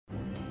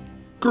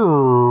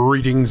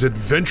Greetings,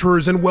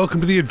 adventurers, and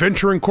welcome to the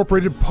Adventure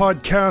Incorporated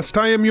podcast.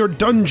 I am your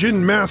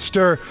dungeon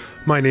master.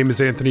 My name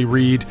is Anthony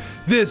Reed.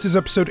 This is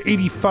episode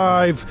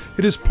 85.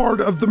 It is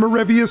part of the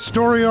Marevia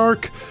story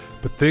arc,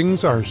 but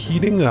things are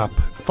heating up.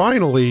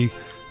 Finally,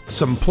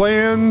 some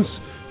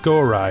plans go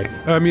awry.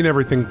 I mean,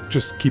 everything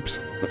just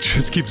keeps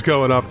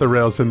going off the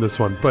rails in this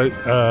one, but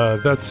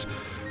that's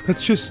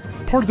just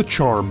part of the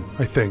charm,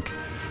 I think.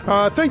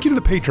 Thank you to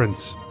the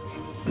patrons.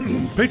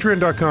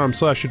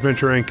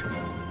 Patreon.com/AdventureInc.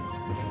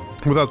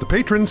 Without the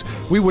patrons,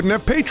 we wouldn't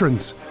have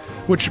patrons,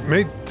 which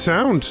may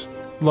sound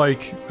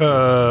like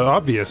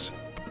obvious.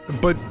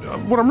 But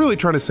what I'm really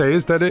trying to say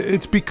is that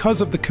it's because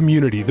of the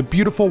community, the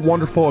beautiful,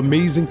 wonderful,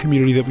 amazing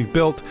community that we've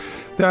built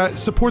that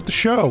support the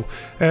show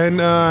and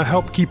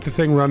help keep the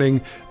thing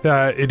running,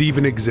 that it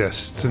even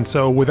exists. And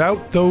so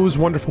without those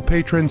wonderful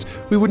patrons,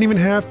 we wouldn't even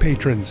have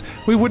patrons.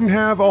 We wouldn't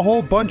have a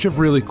whole bunch of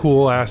really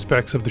cool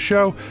aspects of the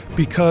show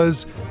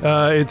because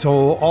it's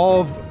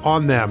all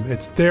on them.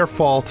 It's their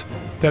fault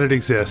that it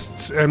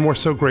exists, and we're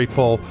so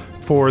grateful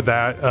for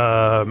that,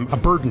 a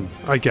burden,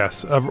 I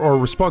guess, or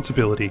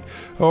responsibility,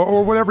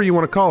 or whatever you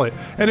want to call it.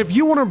 And if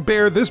you want to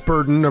bear this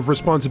burden of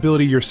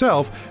responsibility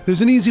yourself,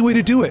 there's an easy way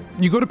to do it.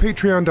 You go to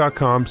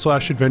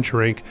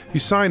patreon.com/AdventureInc, you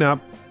sign up,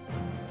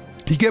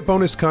 you get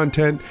bonus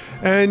content,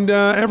 and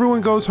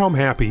everyone goes home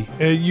happy.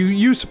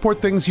 You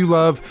support things you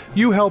love,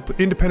 you help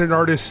independent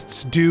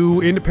artists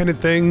do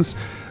independent things,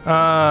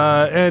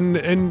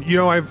 and you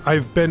know,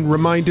 I've been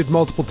reminded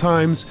multiple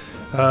times,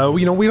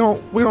 we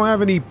don't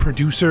have any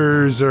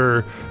producers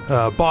or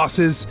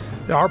bosses.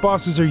 Our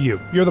bosses are you.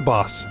 You're the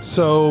boss.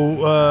 So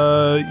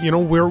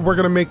we're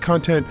gonna make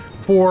content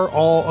for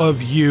all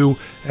of you,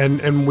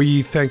 and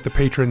we thank the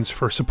patrons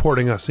for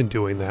supporting us in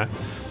doing that.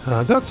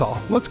 That's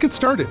all. Let's get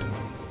started.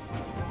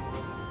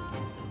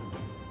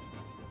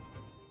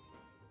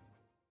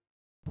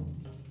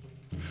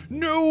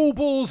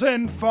 Nobles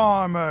and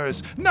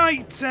farmers,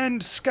 knights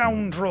and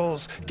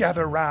scoundrels,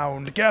 gather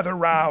round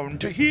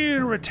to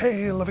hear a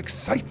tale of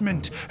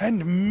excitement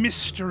and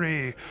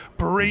mystery.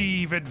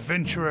 Brave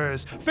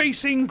adventurers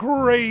facing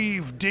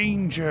grave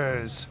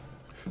dangers.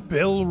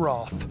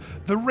 Belroth,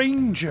 the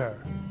ranger.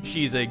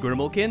 She's a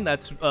Grimalkin,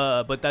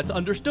 but that's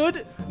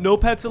understood. No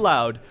pets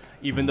allowed,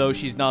 even though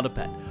she's not a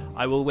pet.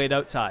 I will wait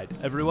outside.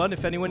 Everyone,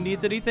 if anyone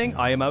needs anything,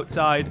 I am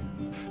outside.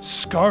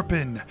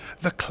 Scarpin,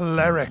 the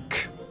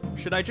cleric.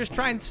 Should I just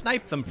try and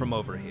snipe them from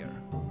over here?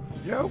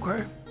 Yeah,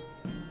 okay.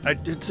 I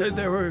did say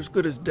they were as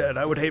good as dead.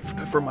 I would hate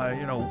for my,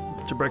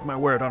 to break my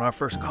word on our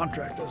first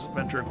contract as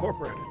Adventure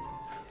Incorporated.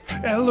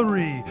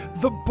 Ellery,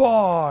 the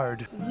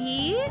bard.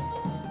 We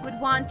would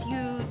want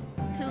you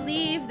to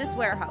leave this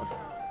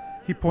warehouse.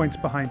 He points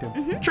behind him.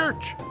 Mm-hmm.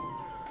 Church.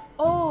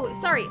 Oh,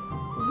 sorry.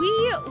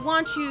 We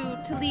want you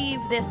to leave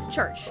this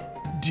church.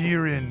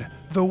 Deerin,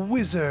 the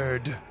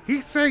wizard. He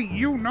say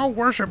you no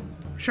worship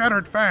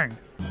Shattered Fang.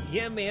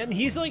 Yeah, man,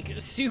 he's like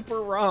super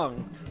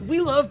wrong. We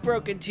love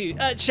Broken Tooth,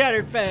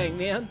 Shattered Fang,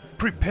 man.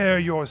 Prepare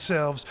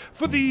yourselves,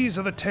 for these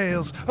are the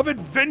tales of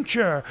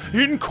Adventure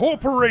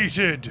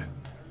Incorporated.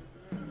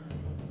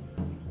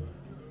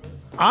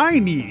 I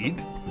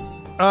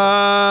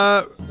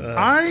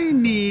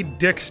need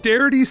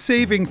dexterity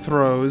saving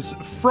throws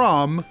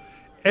from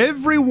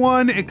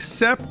everyone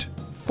except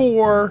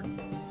for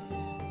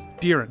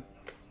Deerin.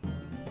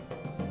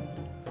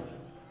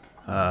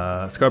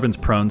 Scarpin's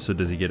prone, so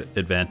does he get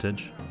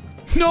advantage?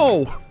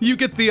 No, you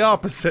get the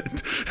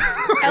opposite.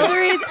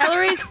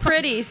 Ellery's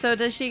pretty, so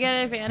does she get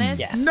advantage?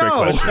 Yes.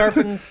 No.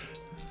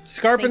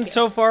 Scarpin's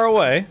so far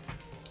away.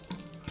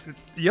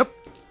 Yep.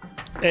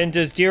 And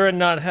does Deerin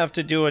not have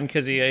to do one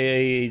because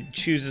he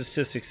chooses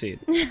to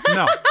succeed?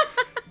 No.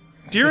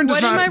 Deerin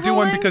does not have to do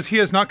one because he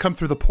has not come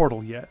through the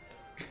portal yet.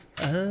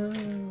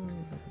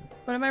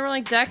 What am I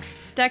rolling?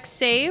 Dex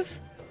save?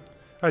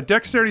 A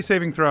dexterity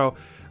saving throw.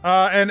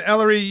 And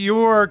Ellery, you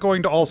are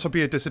going to also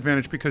be at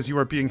disadvantage because you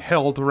are being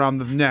held around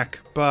the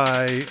neck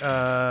by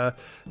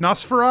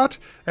Nosferat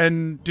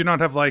and do not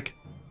have,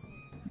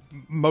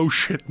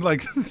 motion,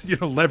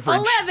 leverage.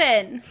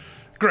 11!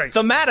 Great.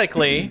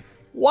 Thematically,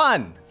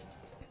 1.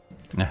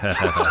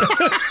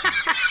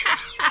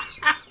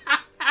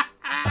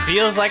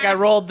 Feels like I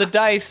rolled the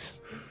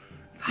dice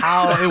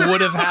how it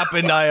would have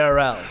happened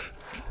IRL.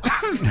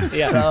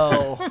 Yeah.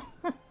 So,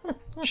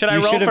 should I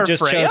roll should have for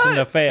just Freya? chosen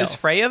to fail. Is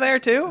Freya there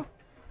too?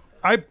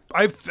 I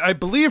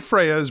believe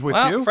Freya is with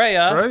you.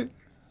 Freya. Right?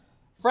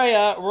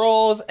 Freya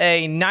rolls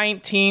a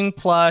 19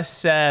 plus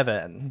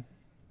 7.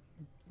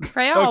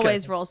 Freya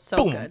always rolls so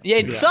Boom. good. Yeah,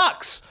 it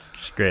sucks.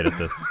 She's great at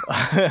this.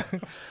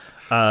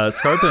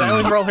 Scarpin. I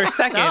always roll her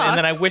second, and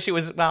then I wish it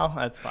was. Well,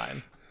 that's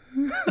fine.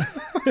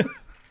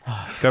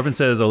 Scarpin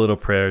says a little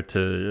prayer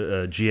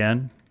to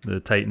Gian,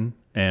 the Titan,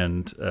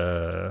 and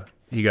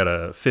he got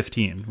a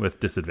 15 with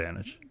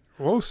disadvantage.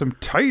 Whoa, some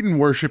Titan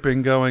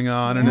worshipping going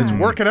on, and it's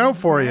working out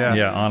for you.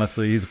 Yeah,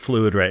 honestly, he's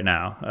fluid right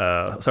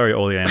now. Sorry,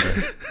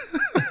 Oleander.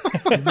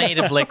 Made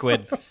of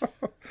liquid.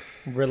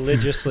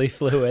 Religiously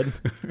fluid.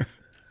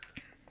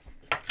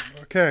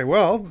 Okay,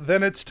 well,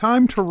 then it's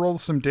time to roll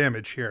some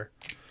damage here.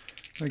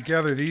 I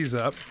gather these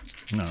up.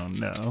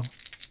 No.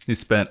 He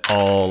spent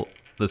all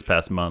this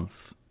past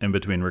month in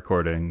between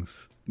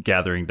recordings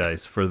gathering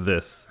dice for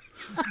this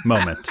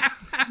moment.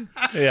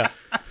 Yeah.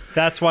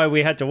 That's why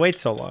we had to wait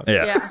so long.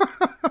 Yeah.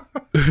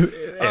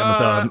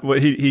 Amazon.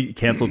 He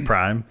canceled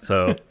Prime,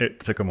 so it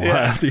took him a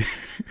while to.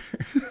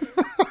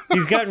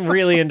 He's gotten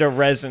really into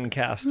resin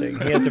casting.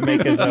 He had to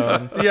make his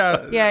own.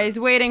 Yeah. Yeah, he's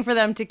waiting for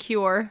them to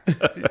cure.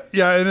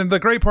 Yeah, and then the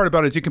great part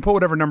about it is you can put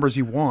whatever numbers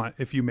you want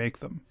if you make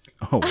them.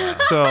 Oh, wow.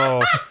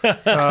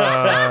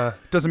 So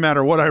doesn't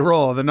matter what I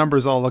roll, the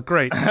numbers all look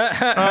great.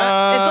 It's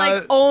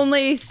like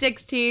only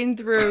 16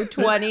 through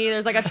 20.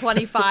 There's like a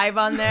 25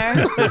 on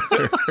there.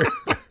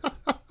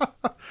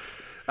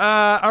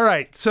 All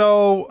right,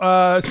 so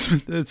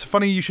it's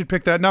funny you should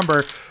pick that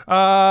number.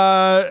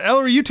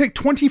 Ellery, you take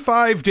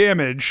 25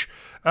 damage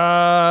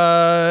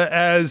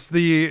as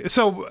the...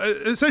 So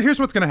here's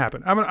what's going to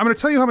happen. I'm going to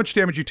tell you how much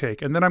damage you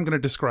take, and then I'm going to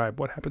describe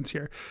what happens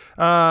here.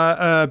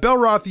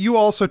 Belroth, you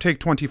also take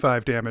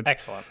 25 damage.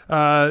 Excellent.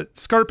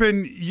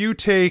 Scarpin, you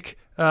take...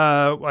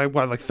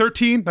 like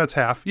 13? That's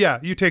half. Yeah,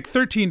 you take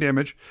 13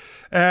 damage.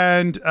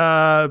 And...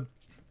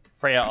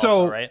 Freya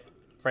also, right?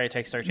 Freya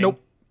takes 13? Nope.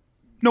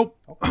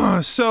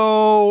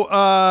 So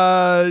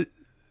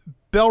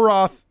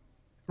Belroth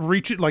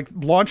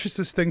launches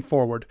this thing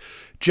forward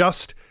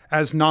just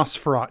as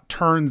Nosferat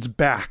turns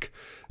back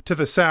to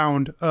the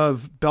sound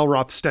of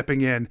Belroth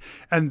stepping in,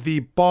 and the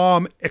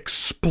bomb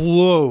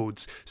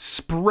explodes,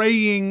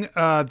 spraying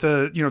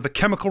the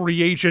chemical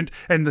reagent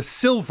and the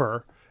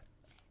silver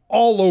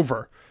all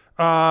over.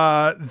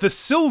 The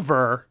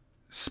silver.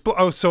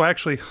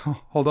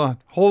 Hold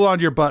on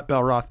to your butt,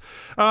 Belroth.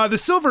 The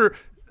silver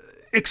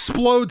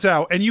explodes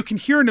out, and you can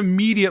hear an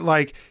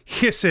immediate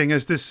hissing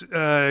as this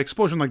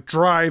explosion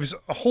drives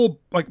a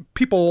whole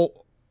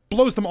people,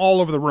 blows them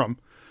all over the room.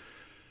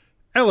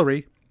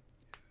 Ellery,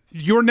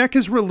 your neck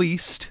is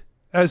released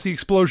as the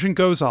explosion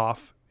goes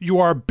off. You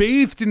are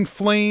bathed in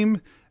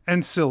flame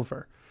and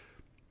silver.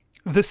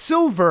 The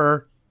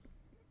silver,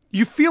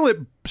 you feel it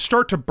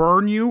start to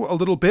burn you a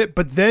little bit,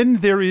 but then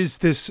there is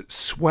this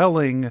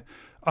swelling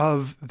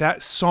of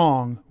that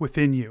song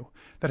within you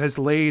that has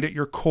laid at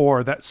your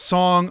core, that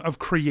song of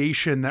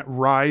creation that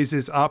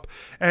rises up,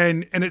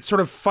 and it sort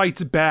of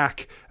fights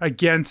back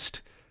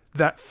against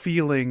that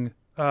feeling,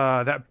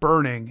 that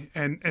burning,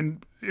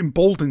 and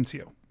emboldens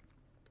you.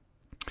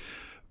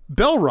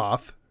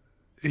 Belroth,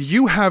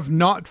 you have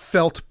not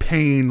felt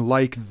pain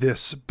like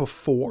this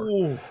before.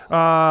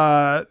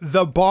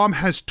 The bomb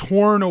has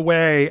torn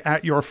away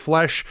at your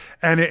flesh,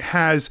 and it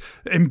has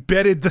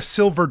embedded the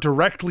silver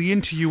directly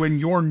into you, and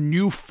your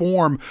new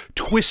form,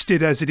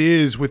 twisted as it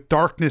is with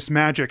darkness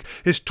magic,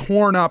 is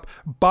torn up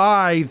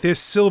by this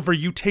silver.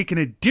 You take an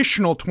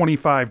additional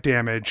 25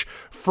 damage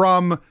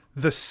from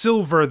the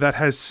silver that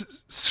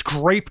has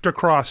scraped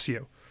across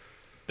you.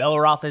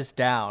 Belroth is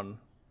down.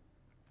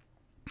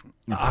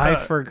 I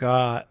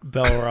forgot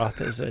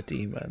Belroth is a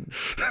demon.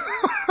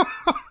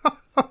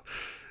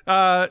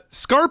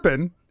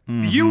 Scarpin,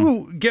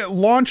 you get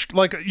launched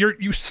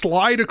you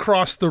slide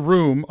across the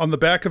room on the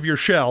back of your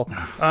shell,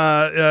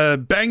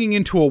 banging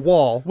into a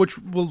wall, which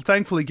will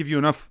thankfully give you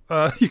enough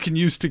you can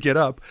use to get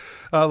up,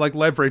 like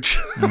leverage.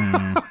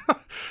 Yeah,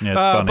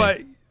 it's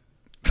funny.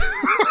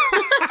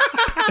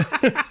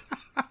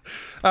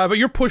 But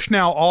you're pushed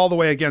now all the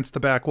way against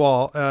the back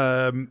wall.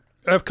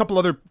 A couple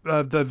other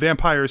the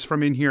vampires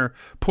from in here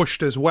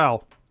pushed as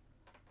well.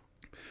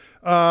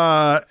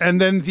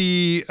 And then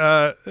the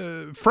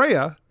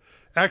Freya,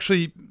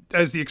 actually,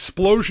 as the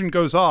explosion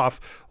goes off,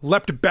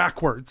 leapt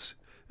backwards,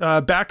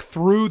 back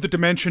through the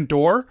dimension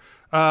door,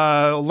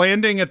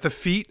 landing at the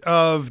feet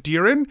of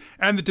Diren,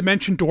 and the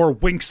dimension door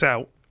winks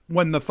out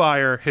when the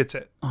fire hits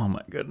it. Oh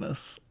my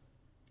goodness.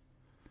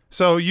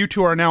 So you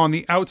two are now on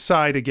the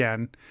outside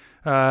again.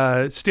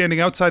 Standing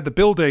outside the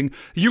building,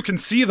 you can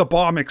see the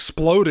bomb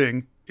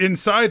exploding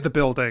inside the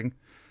building,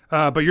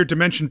 but your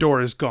dimension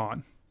door is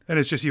gone, and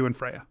it's just you and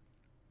Freya.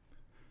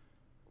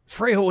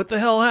 Freya, what the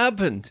hell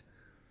happened?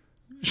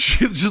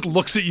 She just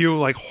looks at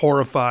you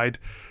horrified,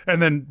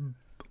 and then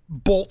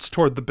bolts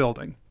toward the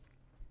building.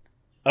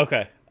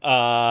 Okay.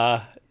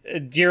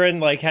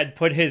 Diren had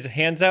put his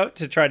hands out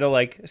to try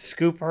to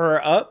scoop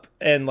her up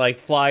and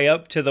fly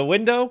up to the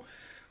window.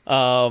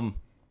 I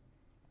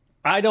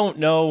don't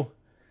know.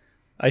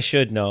 I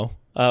should know,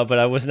 but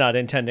I was not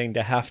intending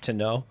to have to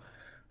know.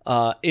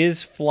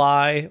 Is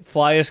fly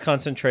is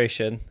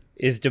concentration,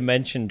 is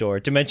dimension door.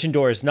 Dimension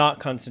door is not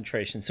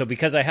concentration. So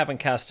because I haven't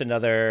cast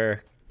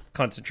another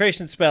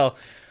concentration spell,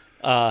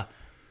 I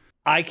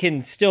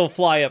can still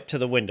fly up to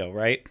the window,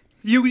 right?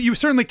 You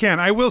certainly can.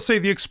 I will say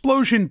the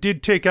explosion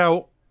did take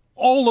out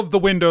all of the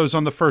windows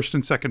on the first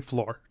and second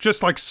floor,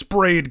 just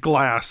sprayed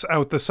glass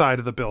out the side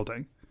of the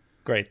building.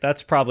 Great.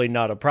 That's probably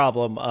not a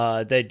problem.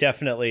 They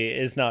definitely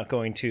is not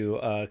going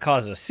to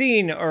cause a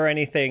scene or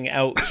anything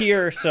out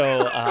here,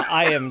 so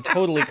I am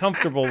totally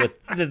comfortable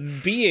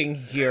with being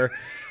here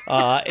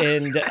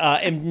and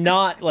am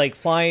not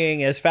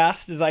flying as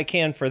fast as I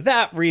can for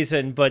that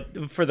reason,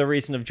 but for the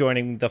reason of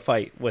joining the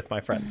fight with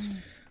my friends.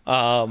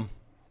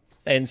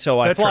 And so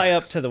I That fly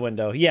tracks. up to the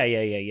window.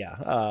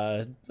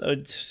 Yeah.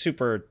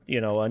 Super,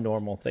 a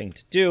normal thing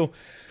to do.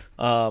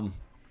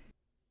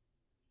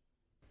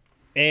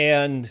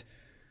 And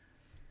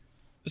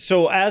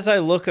so as I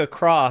look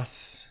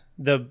across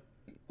the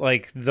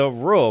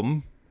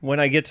room, when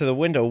I get to the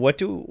window, what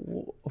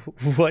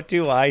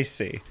do I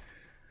see?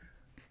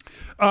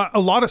 A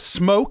lot of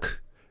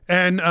smoke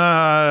and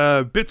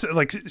bits of,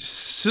 like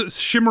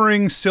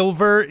shimmering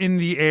silver in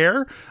the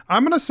air.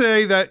 I'm going to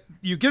say that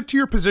you get to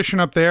your position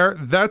up there.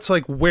 That's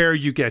like where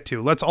you get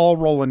to. Let's all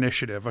roll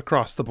initiative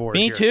across the board.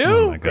 Me here. too.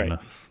 Oh my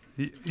goodness.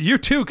 You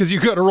too, because you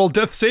got to roll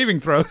death saving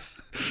throws.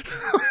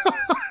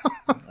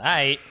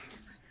 Alright.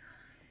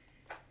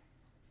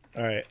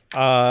 All right.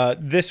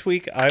 This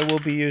week I will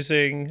be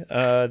using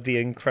the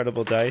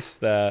incredible dice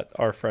that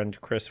our friend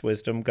Chris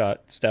Wisdom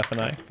got Steph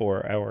and I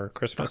for our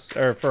Christmas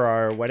or for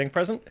our wedding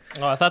present.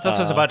 Oh, I thought this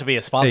was about to be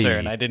a sponsor, hey.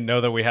 and I didn't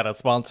know that we had a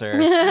sponsor.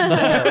 We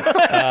have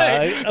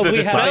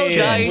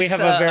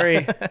a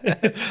very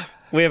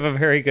we have a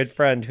very good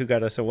friend who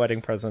got us a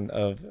wedding present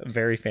of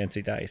very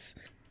fancy dice.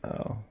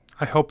 Oh,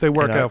 I hope they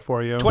work And I- out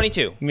for you.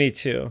 22. me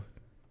too.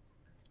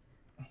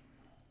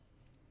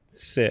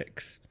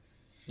 6.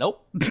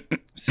 Nope.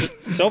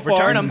 So far,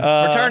 Return them.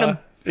 Return them.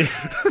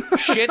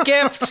 Shit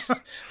gift.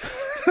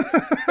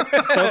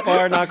 So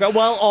far, not good.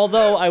 Well,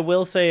 although I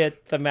will say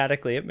it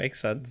thematically, it makes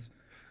sense.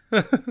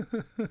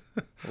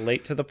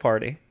 Late to the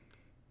party,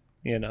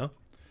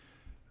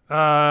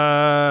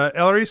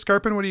 Ellery,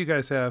 Scarpin, what do you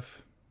guys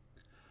have?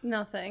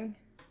 Nothing.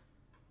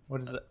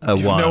 What is it? A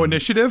You have one. no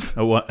initiative?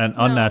 An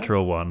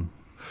unnatural one.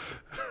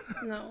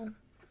 No.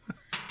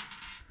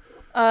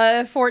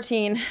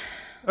 14.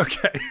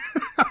 Okay.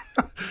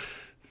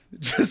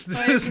 just no.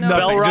 nothing.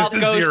 Belroth Just a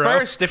goes zero.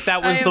 first if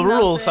that was I the am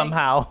rule nothing.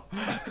 somehow.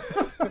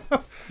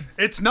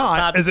 It's not,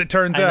 not- as it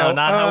turns I know, out.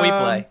 not how we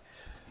play.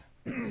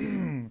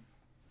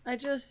 I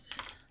just.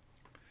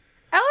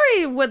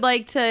 Ellery would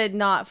like to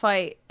not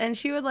fight, and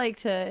she would like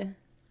to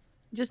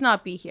just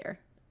not be here.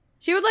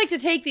 She would like to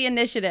take the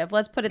initiative.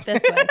 Let's put it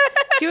this way.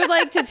 She would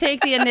like to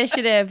take the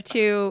initiative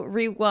to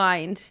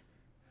rewind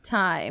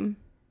time.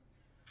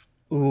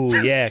 Ooh,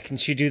 yeah. Can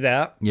she do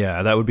that?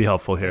 Yeah, that would be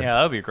helpful here. Yeah,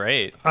 that would be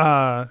great.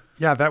 Yeah,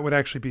 that would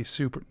actually be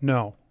super.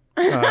 No.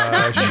 She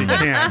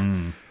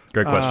can't.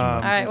 Great question.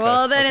 All right.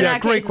 Well, then in Yeah,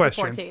 that great case,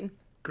 question. it's a 14.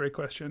 Great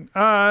question.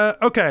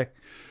 Okay.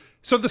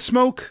 So the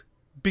smoke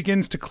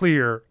begins to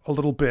clear a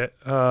little bit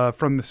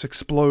from this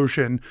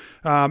explosion.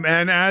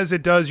 And as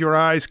it does, your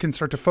eyes can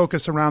start to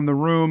focus around the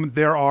room.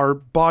 There are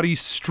bodies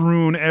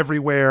strewn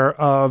everywhere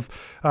of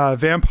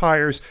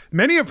vampires,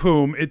 many of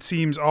whom, it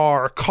seems,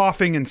 are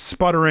coughing and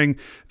sputtering,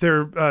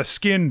 their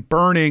skin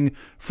burning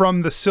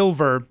from the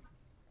silver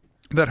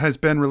that has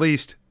been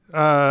released.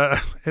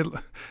 It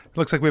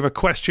looks like we have a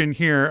question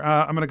here.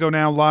 I'm going to go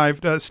now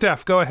live.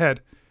 Steph, go ahead.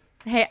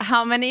 Hey,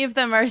 how many of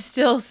them are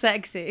still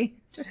sexy?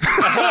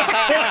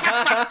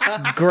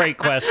 Great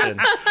question.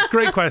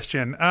 Great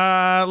question.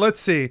 Let's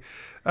see.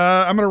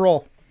 I'm going to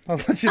roll. I'll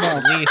let you know.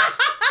 At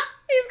least.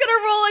 He's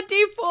gonna roll a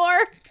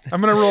d4.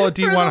 I'm going to roll a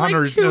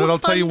D100 and it'll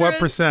tell you what 200.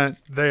 percent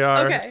they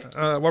are. Okay.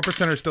 What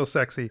percent are still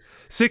sexy?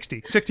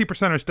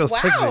 60% are still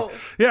Wow. sexy.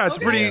 Yeah, it's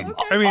Okay, pretty.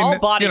 okay. I mean, All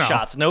body you know,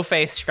 shots, no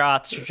face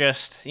shots,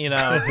 just, They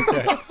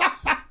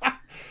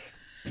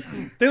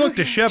look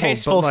disheveled.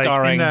 Tasteful but like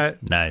scarring. In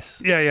that,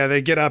 Nice. yeah,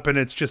 they get up and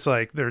it's just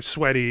like they're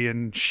sweaty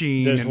and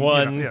sheen. There's and,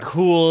 one You know,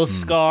 cool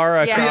scar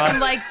across. Yeah, some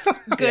like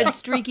good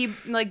streaky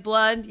like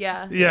blood.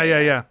 Yeah.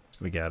 yeah.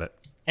 We got it.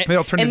 They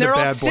all turn and into they're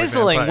all bad boy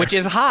sizzling, vampires. which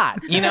is hot.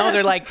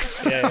 They're like,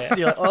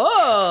 you're like,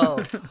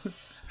 oh.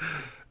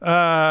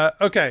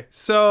 Okay,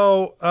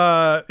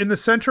 so in the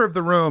center of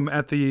the room,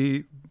 at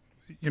the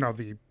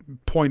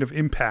point of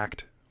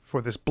impact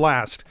for this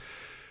blast,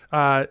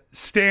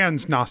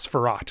 stands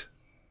Nosferat,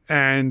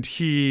 and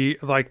he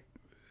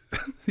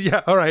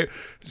yeah, all right,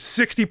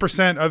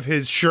 60% of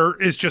his shirt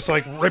is just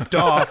like ripped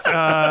off,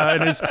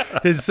 and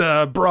his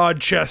broad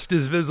chest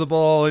is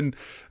visible, and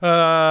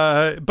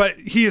but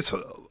he is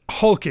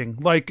hulking,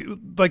 like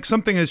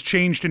something has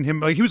changed in him.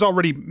 Like he was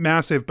already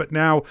massive, but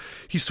now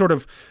he's sort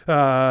of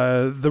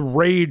the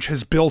rage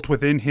has built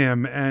within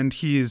him, and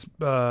he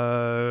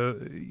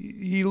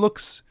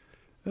looks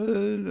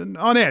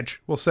on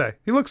edge. We'll say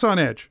he looks on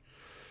edge.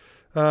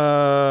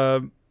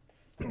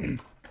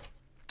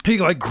 He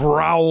like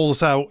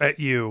growls out at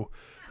you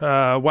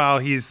while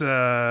he's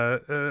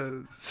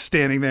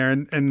standing there,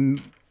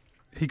 and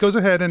he goes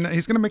ahead and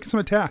he's going to make some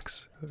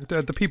attacks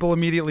at the people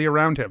immediately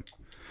around him.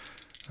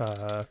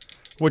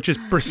 Which is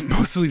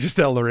mostly just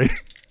Ellery.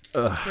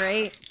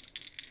 Great.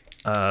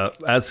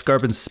 As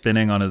Scarpin's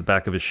spinning on the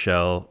back of his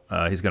shell,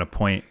 he's going to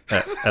point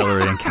at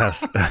Ellery and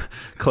cast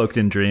Cloaked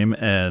in Dream,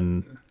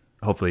 and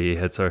hopefully he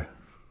hits her.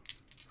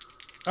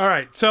 All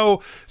right,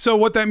 so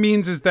what that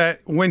means is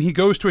that when he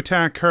goes to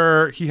attack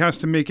her, he has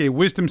to make a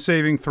wisdom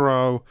saving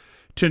throw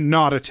to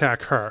not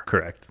attack her.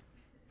 Correct.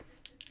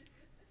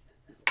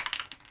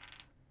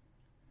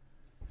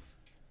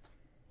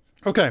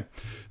 Okay,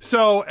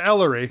 so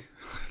Ellery.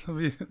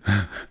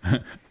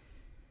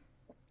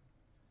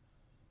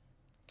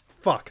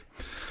 Fuck.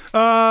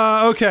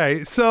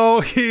 Okay,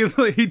 so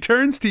he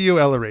turns to you,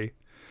 Ellery.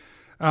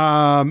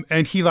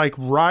 And he like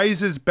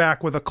rises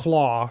back with a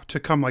claw to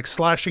come like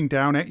slashing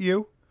down at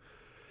you.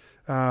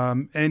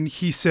 And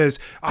he says,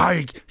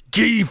 I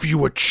gave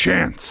you a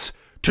chance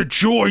to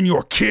join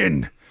your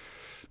kin.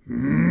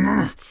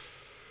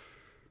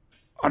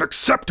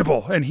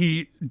 Unacceptable. And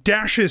he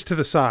dashes to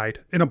the side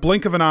in a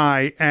blink of an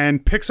eye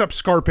and picks up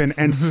Scarpin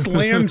and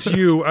slams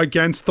you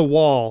against the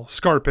wall,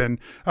 Scarpin,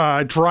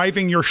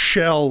 driving your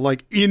shell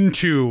like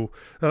into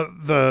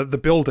the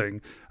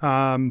building.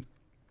 And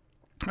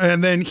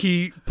then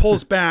he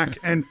pulls back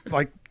and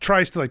like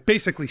tries to like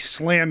basically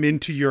slam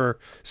into your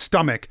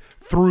stomach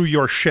through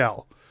your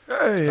shell.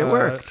 Hey, it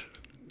worked.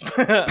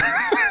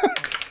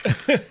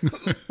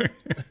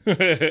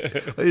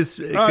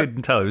 He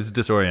couldn't tell. He was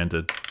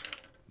disoriented.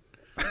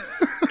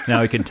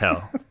 Now he can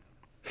tell.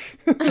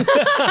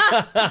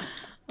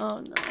 Oh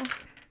no.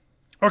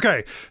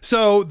 Okay,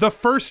 so the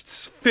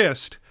first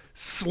fist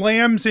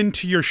slams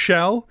into your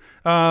shell,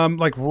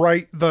 like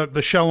right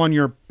the shell on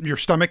your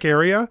stomach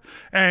area,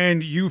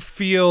 and you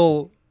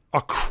feel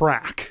a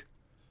crack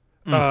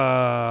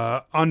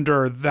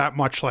under that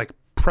much like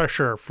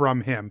pressure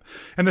from him.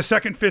 And the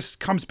second fist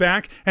comes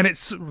back, and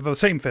it's the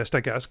same fist,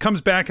 I guess,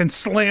 comes back and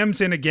slams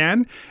in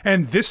again,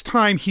 and this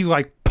time he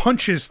like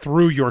punches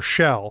through your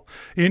shell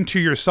into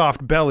your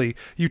soft belly.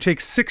 You take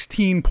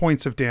 16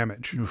 points of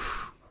damage.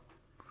 Oof.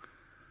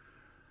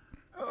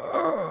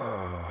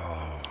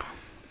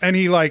 And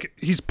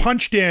he's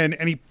punched in,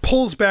 and he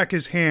pulls back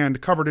his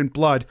hand covered in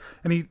blood,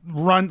 and he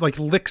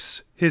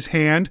licks his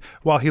hand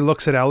while he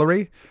looks at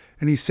Ellery,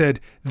 and he said,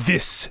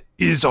 "This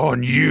is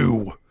on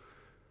you."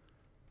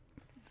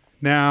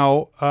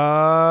 Now,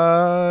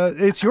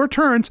 it's your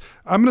turns.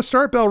 I'm going to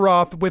start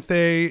Belroth with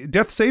a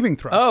death saving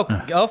throw.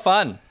 Oh,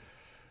 fun.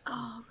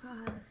 Oh,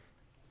 God.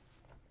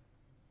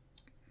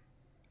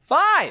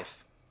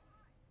 5.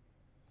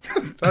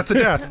 That's a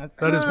death.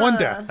 That is one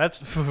death. That's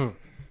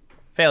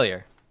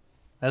failure.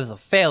 That is a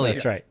failure.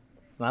 That's right.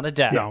 It's not a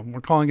death. No,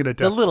 we're calling it a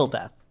It's death. a little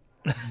death.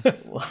 Yeah,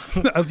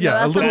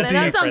 a little deep.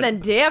 That's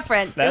something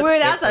different.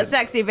 That's a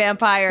sexy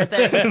vampire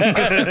thing.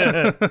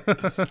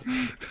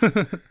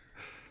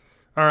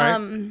 All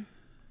right.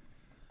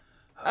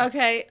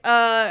 Okay.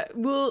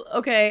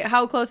 Okay.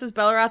 How close is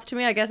Belroth to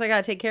me? I guess I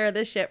gotta take care of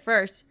this shit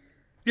first.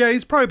 Yeah,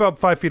 he's probably about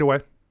 5 feet away.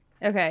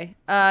 Okay.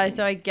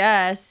 So I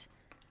guess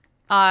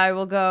I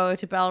will go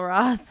to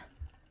Belroth.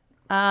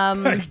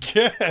 I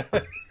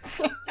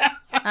guess.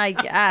 I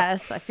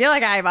guess. I feel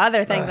like I have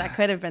other things I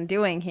could have been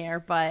doing here,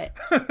 but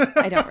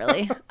I don't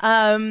really.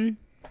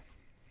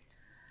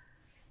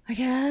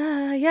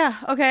 Yeah,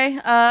 okay.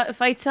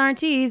 Fights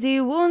aren't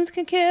easy, wounds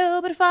can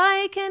kill, but if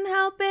I can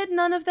help it,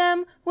 none of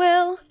them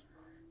will.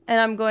 And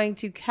I'm going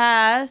to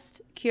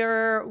cast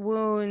Cure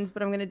Wounds,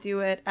 but I'm going to do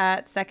it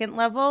at 2nd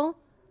level.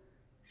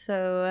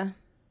 So,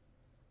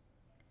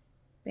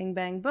 bing,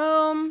 bang,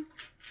 boom.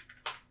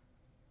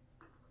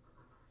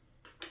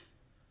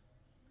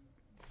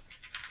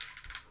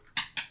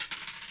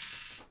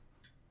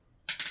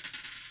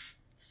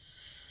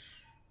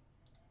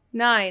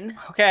 Nine.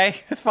 Okay,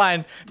 it's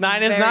fine.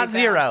 9 is very not bad.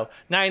 0.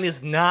 9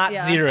 is not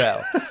Yeah.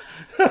 0.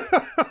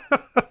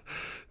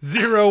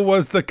 0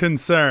 was the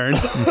concern.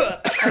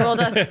 I rolled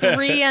a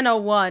 3 and a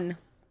 1.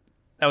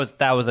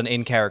 That was an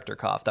in-character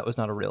cough. That was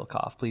not a real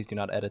cough. Please do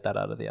not edit that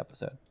out of the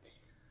episode.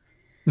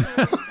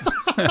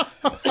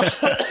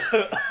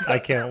 I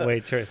can't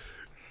wait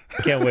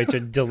to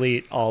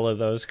delete all of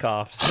those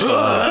coughs.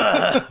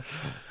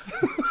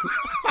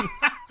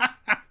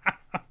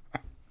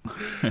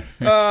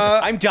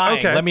 I'm dying.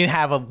 Okay. Let me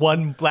have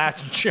one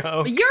last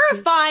joke. You're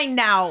fine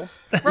now.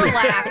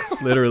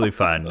 Relax. Literally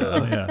fine.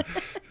 Yeah.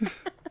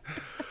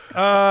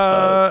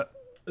 Uh, I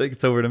think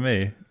it's over to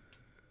me.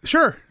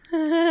 sure.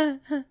 Is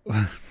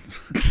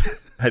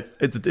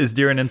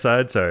Deeren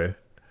inside? Sorry.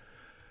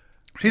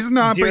 He's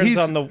not, but Deeran's he's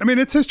on the- I mean,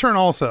 it's his turn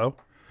also.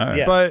 All right.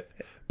 Yeah.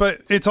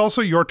 But it's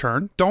also your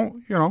turn.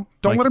 Don't Mike-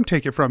 let him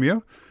take it from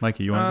you.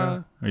 Mikey, you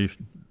want to go? Are you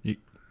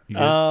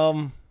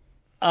good?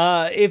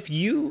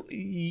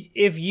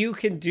 If you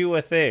can do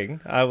a thing,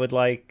 I would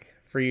like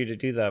for you to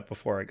do that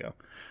before I go.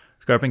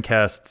 Scarpin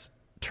casts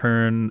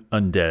Turn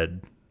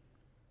Undead,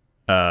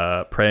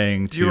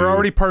 praying to... You were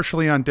already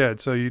partially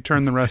undead, so you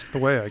turn the rest of the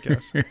way, I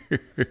guess.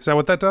 Is that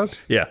what that does?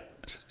 Yeah.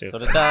 Stupid. So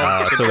it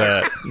does. So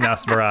that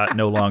Nosferat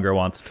no longer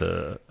wants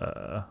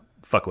to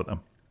fuck with him.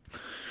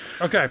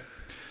 Okay.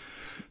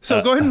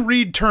 So go ahead and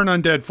read Turn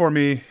Undead for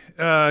me,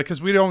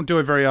 because we don't do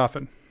it very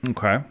often.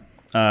 Okay.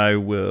 I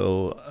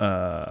will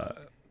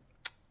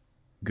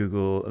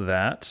Google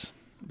that,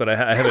 but I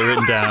have it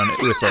written down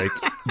with like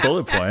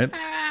bullet points.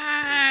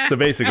 So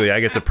basically, I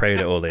get to pray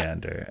to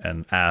Oleander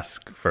and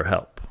ask for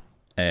help.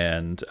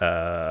 And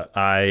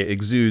I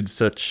exude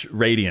such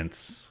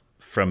radiance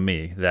from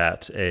me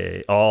that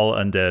all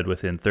undead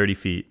within 30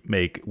 feet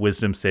make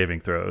wisdom saving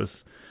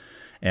throws.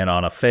 And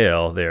on a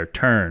fail, they're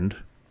turned,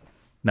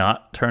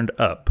 not turned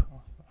up.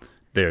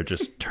 They're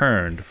just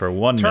turned for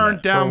 1 minute.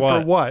 Turned down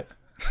for what?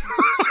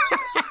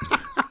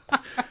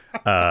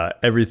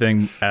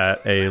 Everything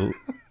at a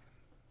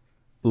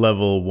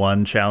level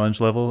 1 challenge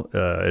level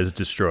is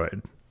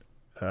destroyed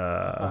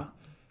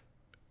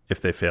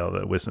if they fail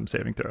the wisdom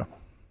saving throw.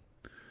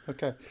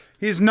 Okay.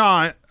 He's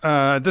not,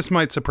 this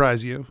might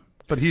surprise you,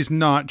 but he's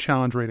not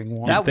challenge rating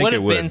 1. That think would it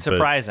have would, been but-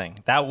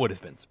 surprising. That would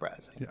have been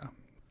surprising. Yeah.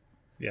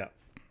 Yeah.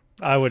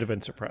 I would have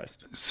been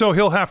surprised. So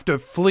he'll have to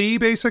flee,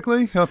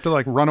 basically? He'll have to,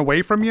 like, run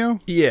away from you?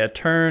 Yeah,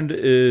 turned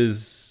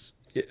is...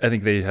 I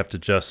think they have to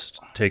just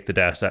take the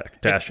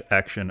dash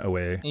action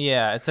away.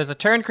 Yeah, it says a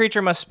turn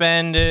creature must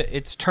spend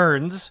its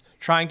turns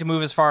trying to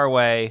move as far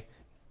away.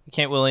 You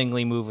can't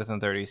willingly move within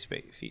 30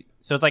 feet.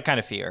 So it's like kind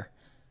of fear.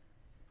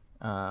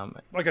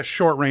 Like a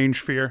short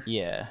range fear.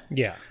 Yeah.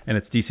 Yeah. And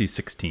it's DC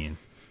 16.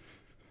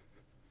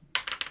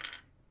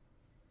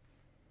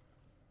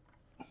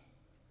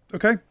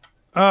 Okay.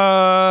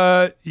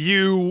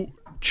 You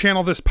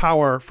channel this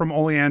power from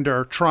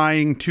Oleander,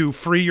 trying to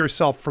free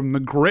yourself from the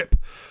grip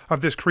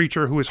of this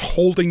creature who is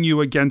holding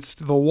you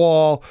against the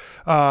wall,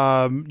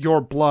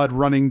 your blood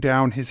running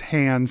down his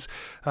hands.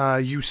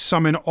 You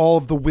summon all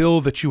of the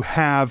will that you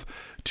have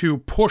to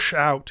push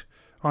out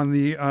on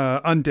the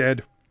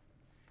undead.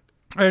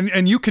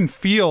 And you can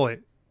feel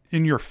it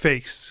in your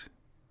face,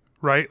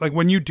 right? Like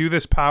when you do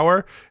this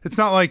power, it's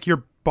not like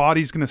your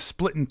body's going to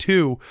split in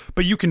two,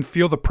 but you can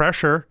feel the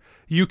pressure.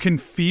 You can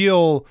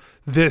feel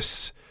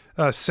this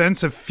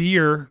sense of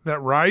fear that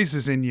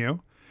rises in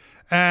you.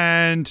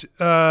 And,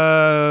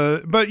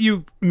 but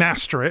you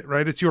master it,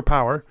 right? It's your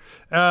power.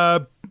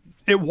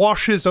 It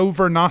washes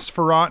over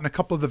Nosferat and a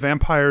couple of the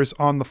vampires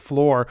on the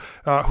floor,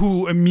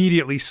 who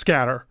immediately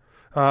scatter,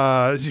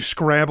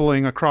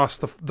 scrabbling across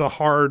the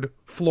hard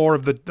floor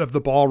of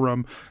the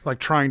ballroom, like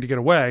trying to get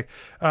away.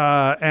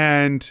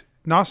 And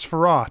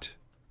Nosferat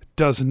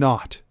does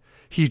not.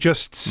 He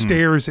just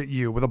stares at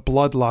you with a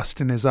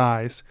bloodlust in his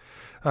eyes,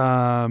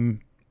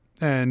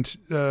 and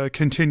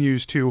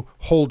continues to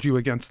hold you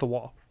against the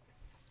wall.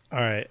 All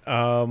right.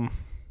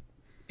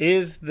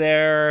 Is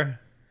there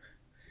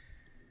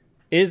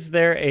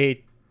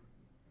a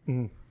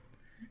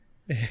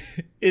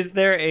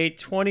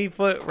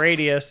 20-foot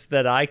radius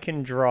that I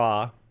can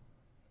draw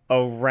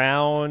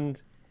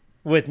around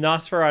with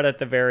Nosferat at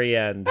the very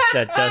end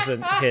that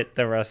doesn't hit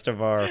the rest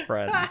of our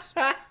friends?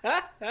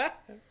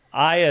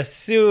 I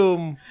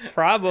assume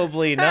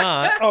probably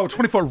not. Oh,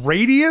 20-foot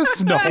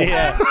radius? No.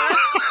 Yeah.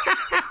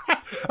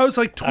 I was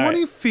like, 20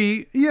 right.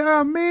 feet?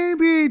 Yeah,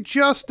 maybe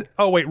just...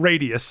 Oh, wait,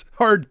 radius.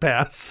 Hard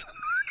pass.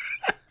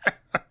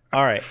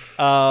 All right.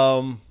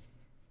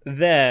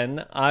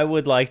 Then I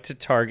would like to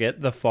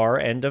target the far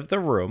end of the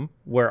room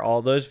where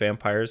all those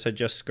vampires had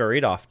just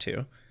scurried off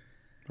to.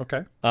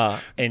 Okay. And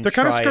They're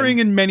kind of try scurrying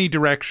and- in many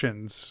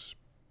directions.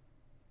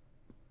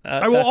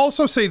 I will that's-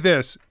 also say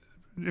this,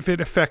 if it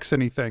affects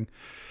anything.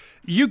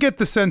 You get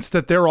the sense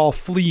that they're all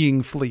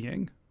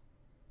fleeing.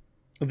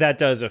 That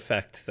does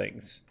affect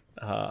things,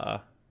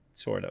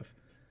 sort of.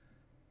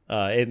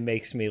 It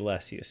makes me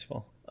less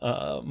useful.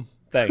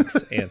 Thanks,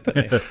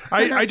 Anthony.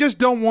 I just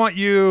don't want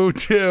you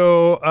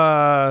to,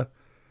 I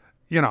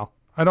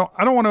don't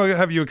want to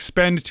have you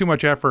expend too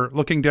much effort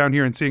looking down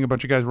here and seeing a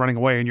bunch of guys running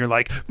away, and you're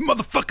like,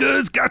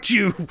 motherfuckers, got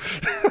you.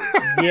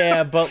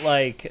 Yeah, but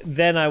like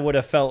then I would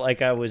have felt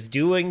like I was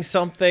doing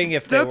something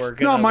if they That's were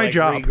gonna not my like,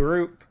 job.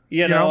 regroup.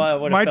 I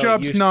would have my felt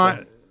job's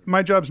useful.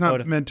 my job's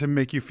not meant to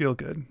make you feel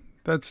good.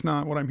 That's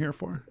not what I'm here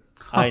for.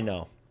 I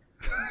know.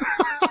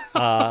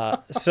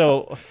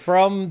 So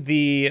from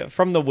the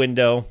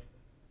window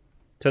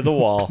to the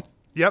wall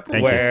Yep.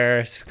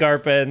 where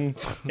Scarpin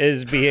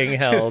is being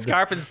held.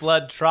 Scarpin's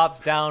blood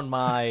drops down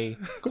my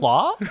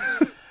claw.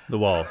 The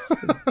walls.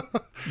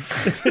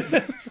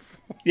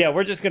 Yeah,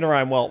 we're just gonna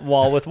rhyme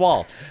wall with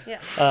wall.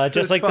 Yeah.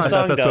 Just like the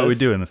song That's does. what we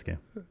do in this game.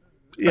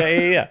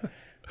 Yeah.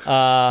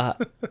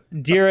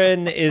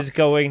 Diren is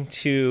going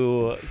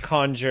to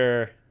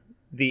conjure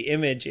the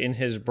image in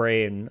his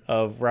brain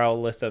of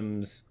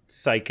Rowlitham's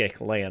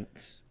psychic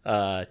lance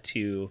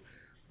to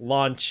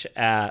launch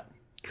at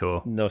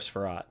Cool.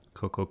 Nosferat.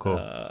 Cool.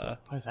 What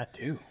does that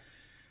do?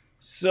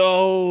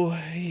 So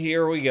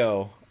here we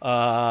go.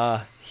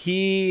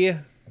 He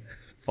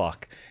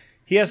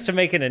has to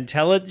make an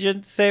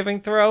intelligence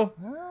saving throw.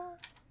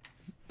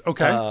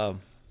 Okay.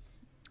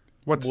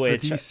 What's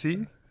which- the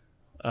DC?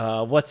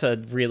 What's a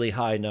really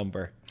high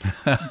number?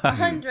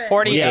 100.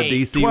 48.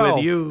 DC 12.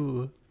 with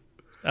you.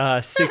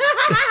 Six.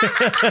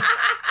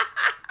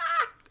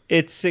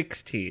 It's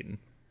 16.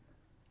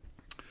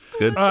 It's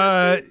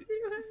good.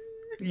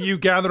 You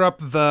gather up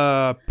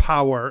the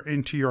power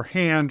into your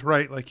hand,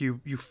 right? Like you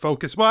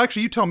focus. Well,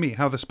 actually, you tell me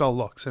how the spell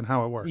looks and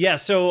how it works. Yeah,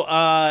 so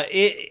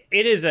it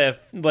is a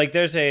like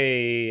there's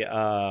a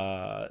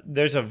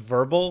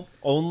verbal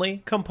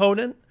only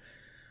component,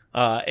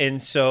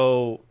 and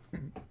so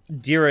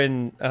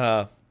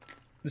Diren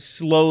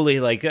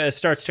slowly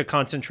starts to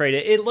concentrate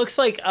it. It looks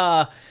like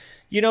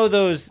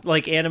those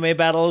like anime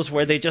battles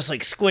where they just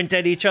like squint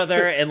at each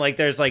other and like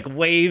there's like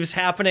waves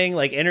happening,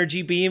 like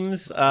energy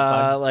beams,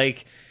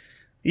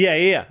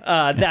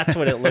 Yeah. That's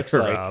what it looks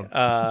like.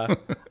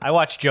 I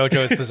watched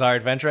JoJo's Bizarre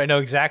Adventure. I know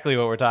exactly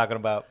what we're talking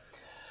about.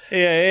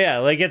 Yeah.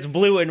 Like it's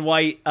blue and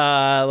white,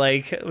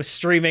 like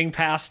streaming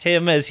past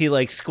him as he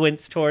like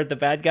squints toward the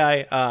bad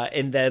guy,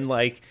 and then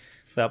like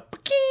the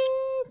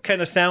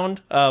kind of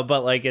sound,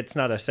 but like it's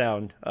not a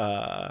sound.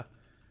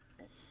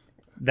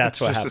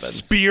 That's It's what just happens. a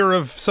spear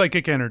of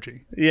psychic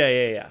energy.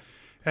 Yeah.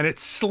 And it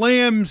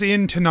slams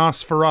into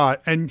Nosferat,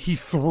 and he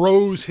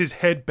throws his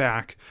head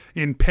back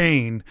in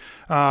pain,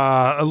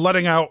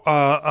 letting out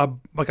a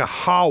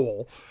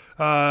howl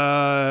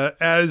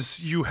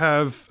as you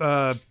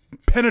have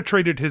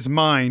penetrated his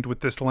mind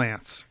with this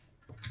lance.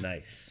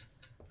 Nice.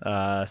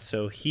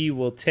 So he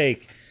will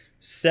take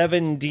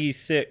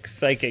 7d6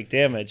 psychic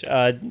damage.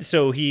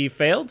 So he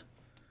failed?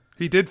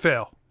 He did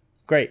fail.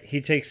 Great. He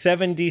takes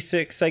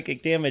 7d6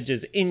 psychic damage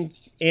and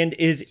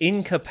is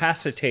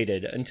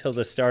incapacitated until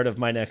the start of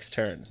my next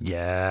turn.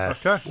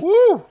 Yes. Okay.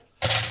 Woo!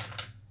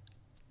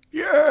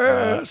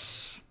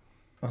 Yes.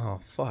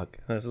 Oh, fuck.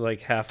 This is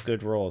like half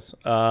good rolls.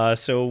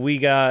 So we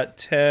got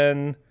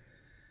 10,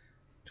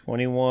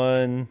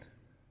 21,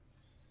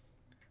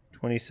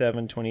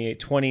 27, 28,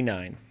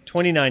 29.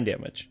 29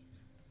 damage.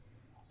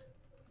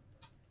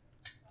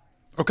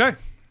 Okay.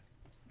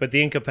 But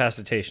the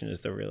incapacitation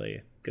is the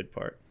really good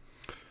part.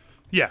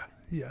 Yeah,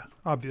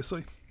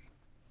 obviously.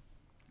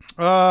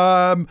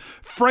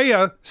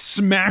 Freya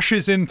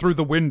smashes in through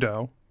the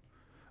window,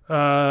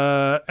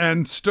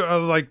 and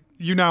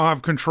you now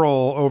have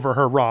control over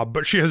her, Rob.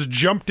 But she has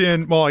jumped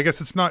in. Well, I guess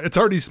it's not. It's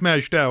already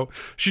smashed out.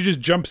 She just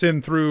jumps in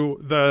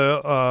through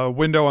the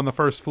window on the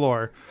first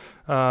floor,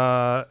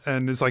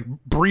 and is like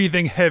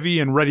breathing heavy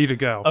and ready to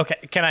go. Okay,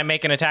 can I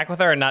make an attack with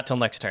her or not till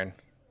next turn?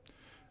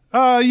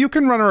 You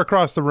can run her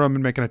across the room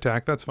and make an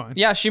attack. That's fine.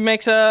 Yeah, she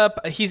makes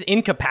he's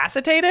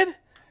incapacitated?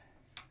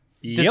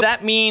 Does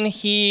that mean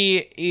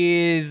he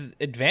is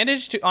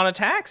advantaged on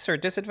attacks or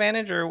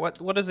disadvantage or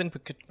what is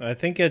I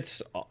think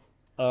it's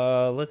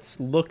let's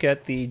look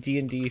at the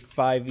D&D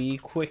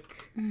 5e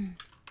quick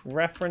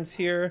reference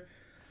here.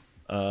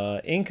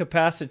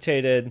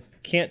 Incapacitated,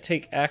 can't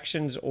take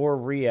actions or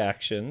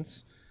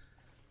reactions.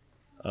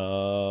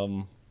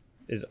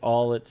 Is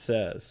all it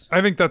says.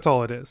 I think that's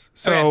all it is.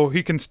 So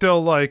he can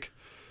still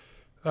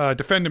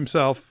defend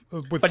himself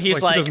with. But he's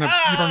he doesn't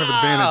have, you don't have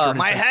advantage. Or anything.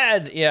 my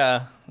head.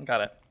 Yeah,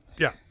 got it.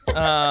 Yeah,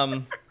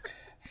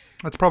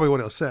 That's probably what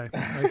he'll say.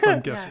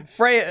 I'm guessing.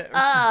 Freya.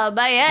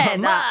 My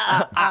head.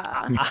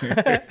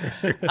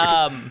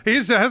 He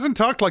hasn't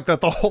talked like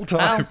that the whole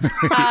time.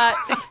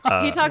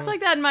 He talks like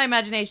that in my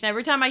imagination.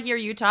 Every time I hear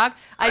you talk,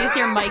 I just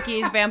hear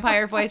Mikey's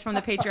vampire voice from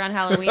the Patreon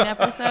Halloween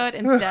episode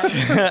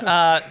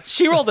instead.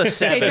 She rolled a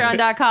 7.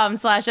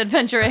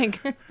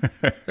 Patreon.com/adventuring.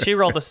 She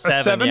rolled a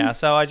 7. 7? Yeah,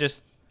 so I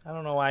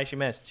don't know why she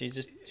missed. She's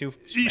just too.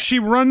 She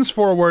runs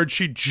forward.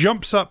 She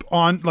jumps up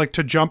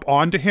to jump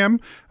onto him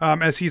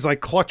as he's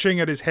clutching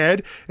at his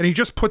head, and he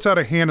just puts out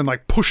a hand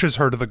and pushes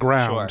her to the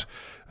ground.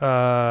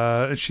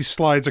 Sure. And she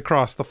slides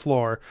across the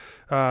floor,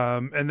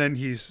 and then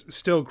he's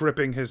still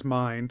gripping his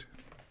mind,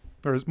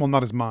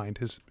 not his mind,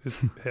 his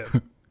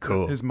head.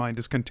 Cool. His mind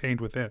is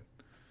contained within.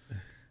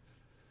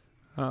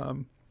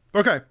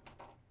 Okay.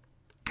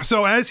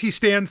 So as he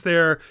stands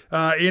there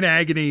in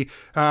agony,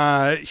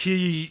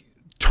 he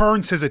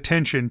turns his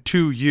attention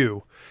to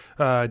you,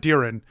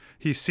 Diren.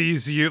 He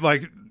sees you,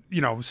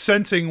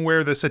 sensing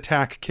where this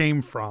attack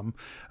came from.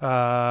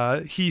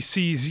 He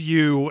sees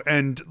you,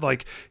 and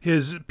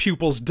his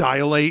pupils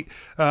dilate,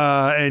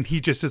 and he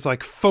just is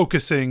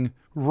focusing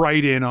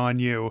right in on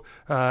you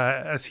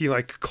as he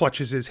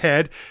clutches his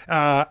head,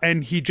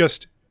 and he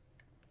just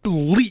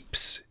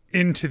leaps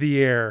into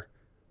the air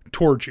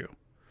towards you.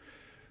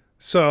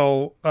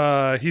 So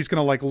he's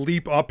gonna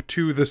leap up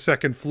to the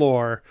second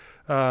floor.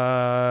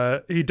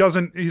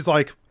 He's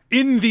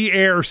in the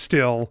air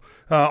still,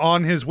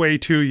 on his way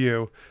to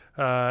you,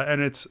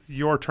 and it's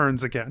your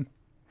turns again.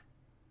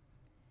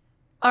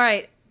 All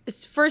right.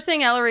 First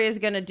thing Ellery is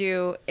going to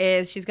do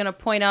is she's going to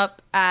point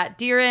up at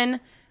Diren.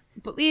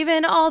 Believe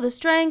in all the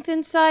strength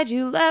inside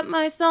you. Let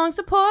my song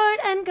support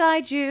and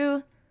guide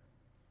you.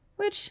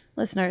 Which,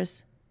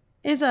 listeners,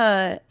 is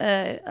a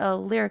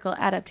lyrical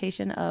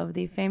adaptation of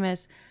the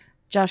famous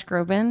Josh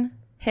Groban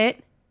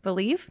hit,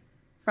 Believe,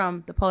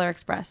 from the Polar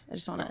Express. I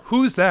just want to...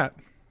 Who's that?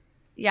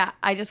 Yeah,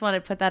 I just want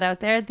to put that out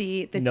there.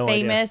 The No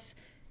famous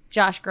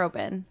Josh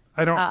Groban.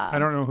 I don't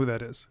know who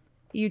that is.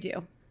 You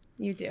do.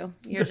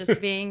 You're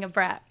just being a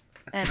brat,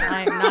 and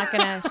I'm not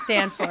gonna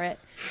stand for it.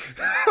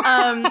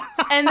 And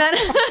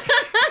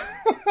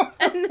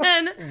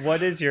then,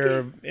 What is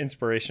your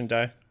inspiration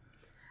die?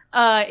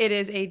 it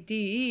is a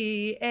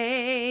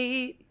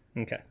D8.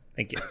 Okay,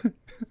 thank you.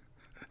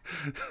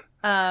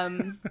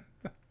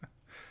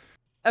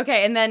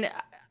 Okay, and then,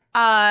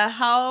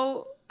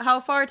 how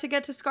far to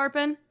get to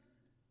Scarpin?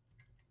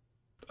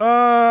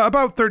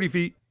 About 30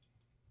 feet.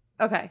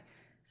 Okay,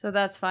 so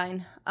that's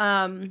fine.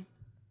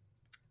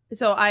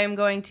 So I am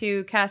going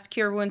to cast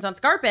Cure Wounds on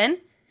Scarpin.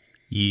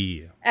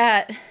 Yeah.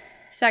 At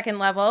second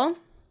level.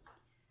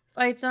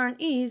 Fights aren't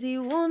easy,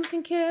 wounds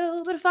can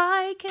kill, but if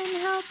I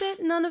can help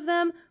it, none of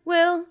them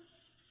will.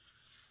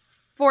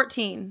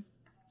 14.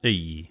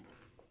 Hey.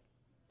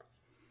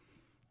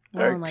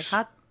 Rolling like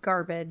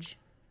garbage.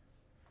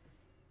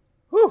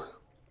 Whew.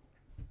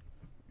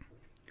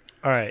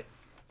 All right.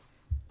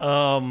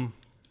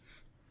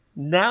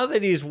 Now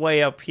that he's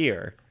way up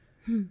here,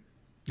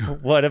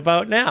 what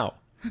about now?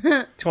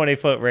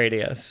 20-foot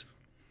radius.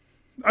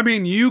 I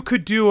mean, you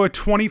could do a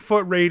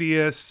 20-foot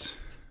radius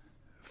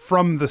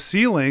from the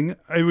ceiling.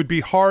 It would be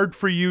hard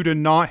for you to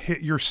not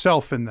hit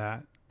yourself in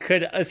that.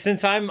 Could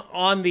since I'm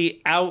on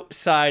the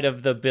outside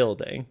of the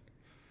building,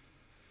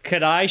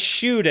 could I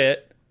shoot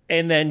it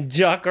and then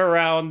duck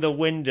around the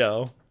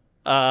window?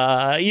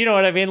 You know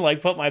what I mean?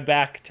 Like put my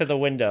back to the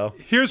window.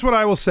 Here's what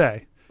I will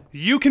say.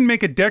 You can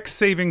make a dex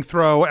saving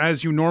throw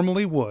as you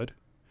normally would.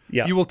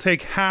 Yeah. You will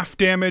take half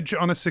damage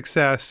on a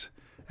success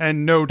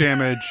and no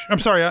damage. I'm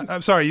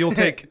sorry. You'll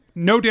take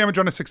no damage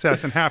on a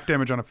success and half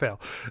damage on a fail.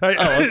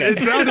 Okay.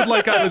 It sounded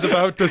like I was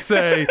about to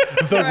say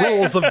the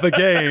rules of the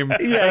game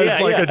as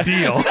a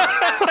deal.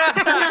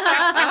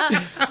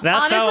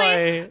 That's how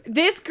Honestly,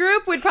 this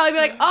group would probably be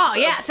like, "Oh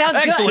yeah, sounds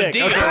Excellent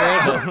good."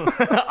 deal.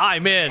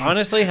 I'm in.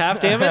 Honestly, half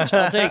damage,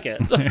 I'll take it.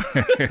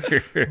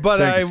 But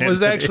Thanks, I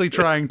was Anthony. actually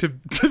trying to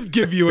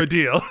give you a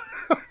deal.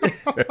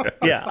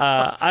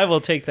 Yeah, I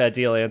will take that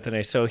deal,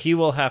 Anthony. So he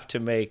will have to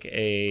make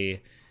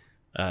a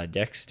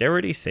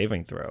dexterity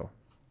saving throw.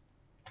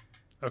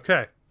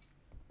 Okay.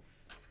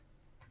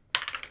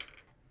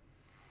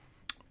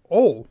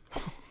 Oh.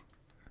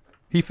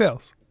 He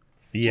fails.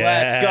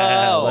 Yeah, Let's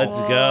go. Let's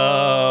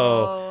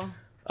go.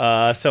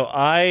 So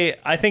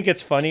I think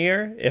it's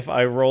funnier if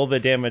I roll the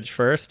damage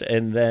first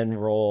and then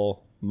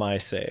roll my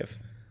save,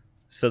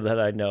 so that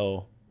I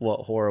know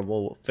what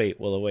horrible fate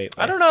will await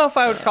me. I don't know if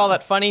I would call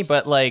that funny,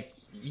 but like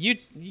you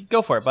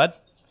go for it, bud.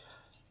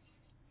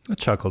 I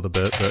chuckled a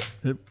bit, but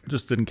it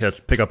just didn't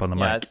pick up on the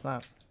Yeah, mic. it's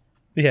not.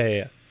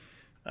 Yeah.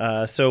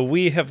 So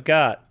we have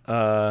got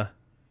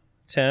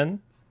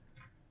 10,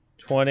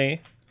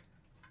 20,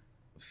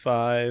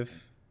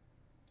 5,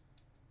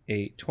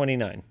 8,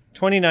 29.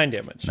 29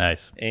 damage.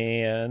 Nice.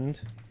 And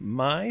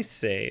my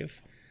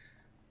save.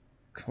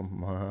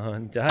 Come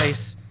on,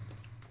 dice.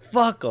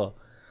 Fuckle.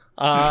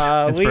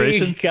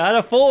 Inspiration? We got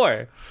a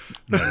 4.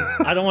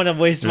 I don't want to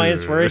waste my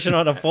inspiration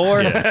on a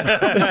 4.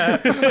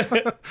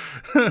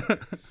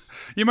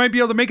 You might be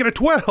able to make it a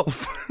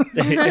 12.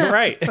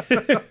 Right.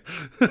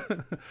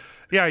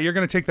 Yeah, you're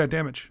going to take that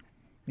damage.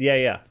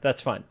 Yeah,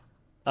 that's fine.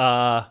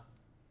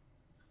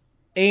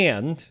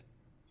 And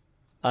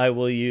I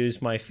will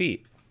use my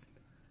feet.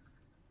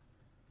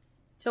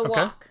 To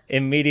walk.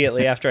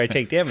 Immediately after I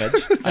take damage,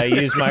 I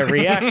use my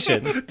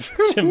reaction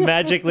to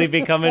magically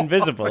become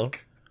invisible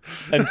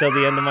until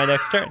the end of my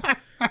next turn.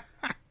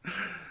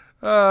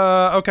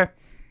 Okay.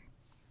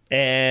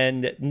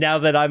 And now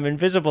that I'm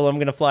invisible, I'm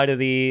going to fly to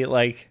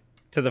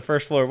the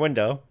first floor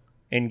window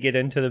and get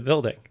into the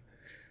building.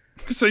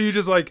 So you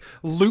just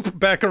loop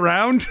back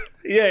around?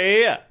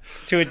 Yeah.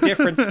 To a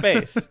different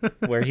space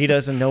where he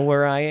doesn't know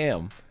where I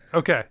am.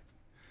 Okay.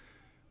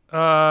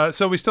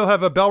 So we still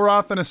have a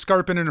Belroth and a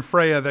Scarpin and a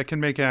Freya that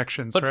can make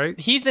actions, But right?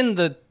 he's in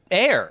the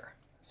air,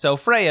 so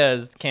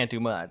Freya can't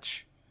do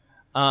much.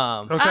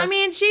 Okay. I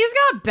mean, she's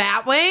got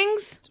bat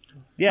wings.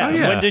 Yeah. Oh,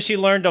 yeah. When does she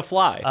learn to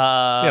fly?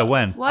 Yeah,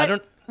 when?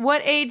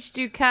 What age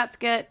do cats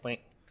get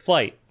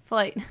Flight.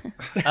 flight?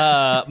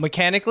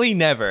 Mechanically,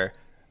 never.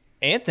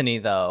 Anthony,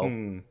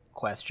 though,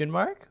 question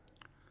mark?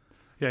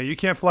 Yeah, you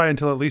can't fly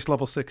until at least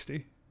level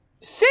 60.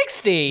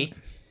 60?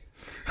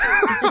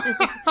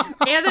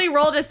 Anthony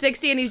rolled a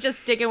 60 and he's just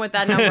sticking with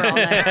that number all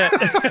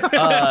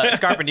night.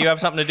 Scarpin, do you have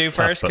something to do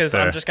first? but Because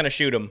fair. I'm just going to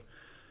shoot him.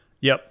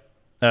 Yep.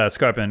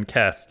 Scarpin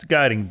casts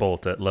Guiding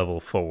Bolt at level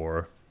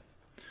 4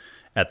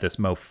 at this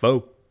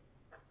mofo.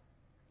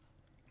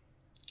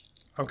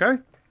 Okay.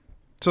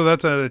 So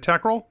that's an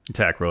attack roll?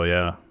 Attack roll,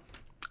 yeah.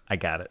 I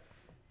got it.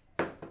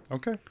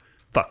 Okay.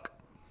 Fuck.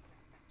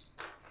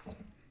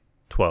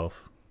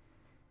 12.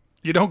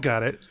 You don't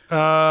got it.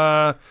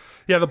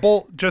 Yeah, the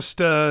bolt just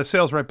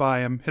sails right by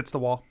him, hits the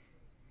wall.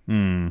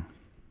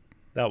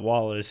 That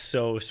wall is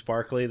so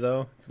sparkly,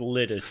 though. It's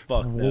lit as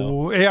fuck,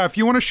 though. Oh, yeah, if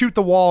you want to shoot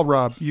the wall,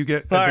 Rob, you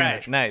get All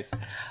advantage. right, nice.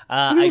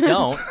 I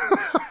don't,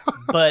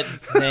 but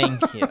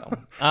thank you.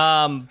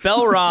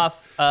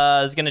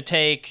 Belroth is going to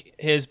take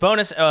his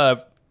bonus.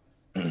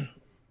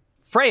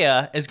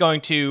 Freya is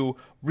going to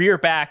rear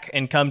back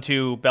and come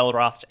to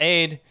Belroth's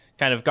aid,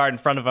 kind of guard in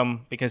front of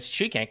him because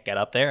she can't get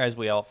up there, as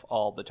we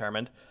all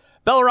determined.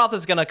 Belroth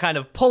is going to kind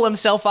of pull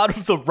himself out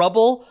of the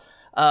rubble,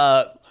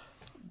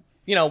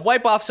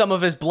 wipe off some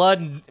of his blood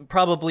and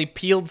probably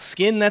peeled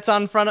skin that's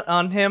on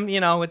him.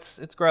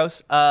 It's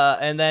gross.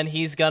 And then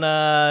he's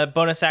gonna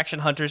bonus action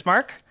Hunter's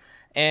Mark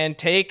and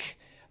take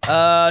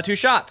 2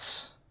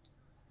 shots.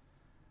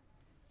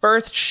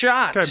 First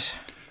shot.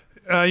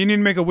 Okay. You need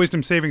to make a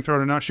wisdom saving throw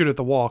to not shoot at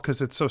the wall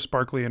because it's so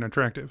sparkly and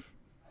attractive.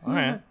 All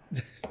right.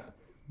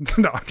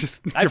 No, I'm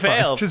just. I you're fine.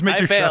 failed. Just make I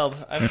your failed.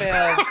 shots. I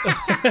failed.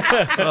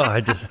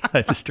 Oh,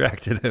 I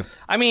distracted him.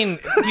 I mean,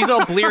 he's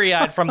all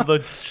bleary-eyed from the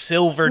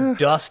silver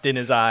dust in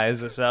his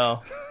eyes,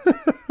 so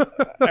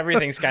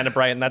everything's kind of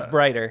bright, and that's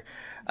brighter.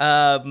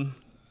 All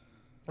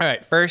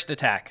right, first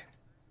attack.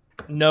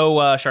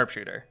 No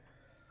sharpshooter.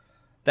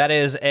 That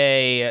is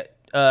a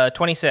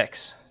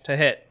 26 to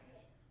hit.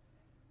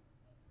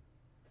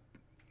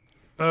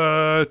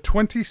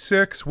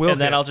 26 will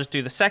And then hit. I'll just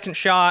do the second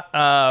shot.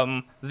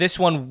 This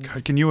one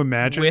God, can you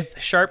imagine? with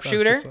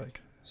sharpshooter. Just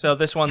like- So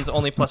this one's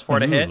only +4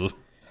 to hit. Ooh.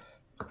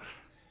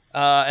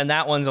 And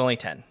that one's only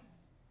 10.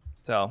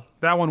 So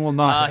that one will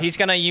not hit. he's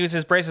going to use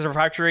his Braces of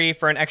Archery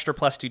for an extra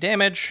 +2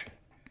 damage.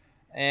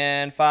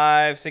 And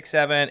 5, 6,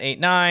 7, 8,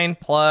 9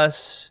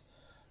 plus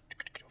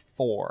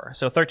 4.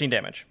 So 13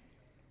 damage.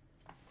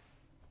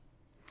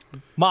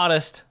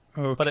 Modest,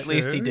 but at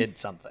least he Okay. did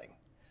something.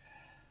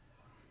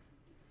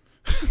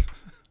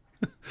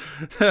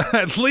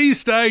 At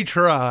least I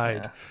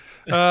tried.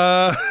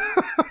 That's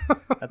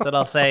what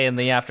I'll say in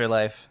the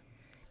afterlife.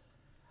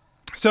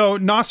 So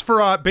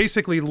Nosferat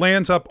basically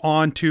lands up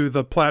onto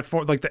the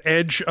platform, like the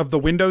edge of the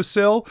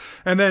windowsill,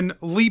 and then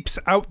leaps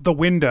out the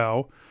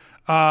window.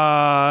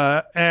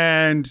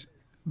 And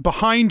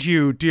behind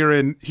you,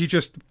 Diren, he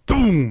just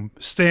boom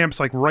stamps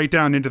like right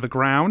down into the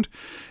ground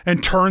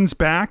and turns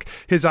back,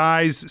 his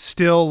eyes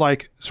still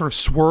like sort of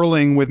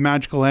swirling with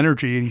magical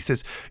energy, and he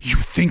says, "You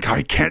think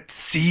I can't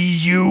see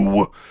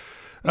you?"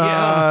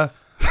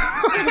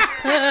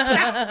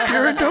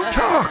 Darren, don't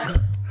talk.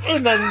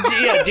 And then,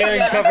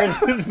 Darren covers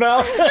his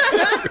mouth.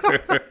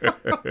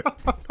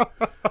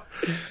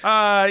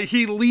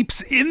 He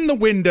leaps in the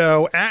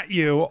window at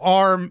you,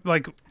 arm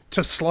like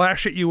to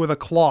slash at you with a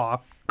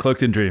claw.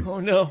 Cloaked in Dream. Oh,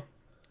 no.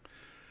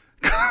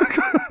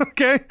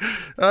 Okay.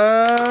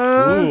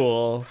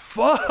 Cool.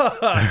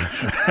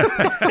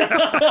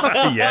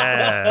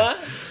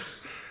 Yeah.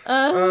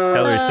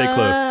 Ellery, stay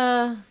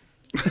close.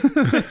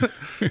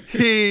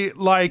 He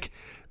like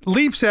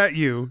leaps at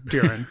you,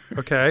 Diren.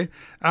 Okay.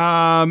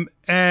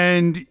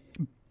 And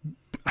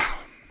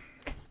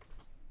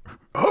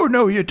Oh,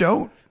 no, you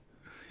don't.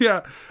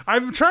 yeah,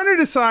 I'm trying to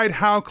decide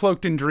how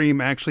Cloaked in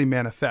Dream actually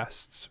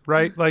manifests,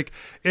 right? Like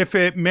if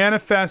it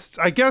manifests,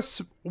 I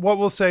guess what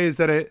we'll say is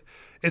that it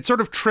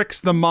sort of tricks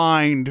the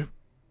mind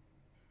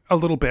a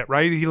little bit,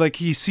 right?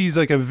 He sees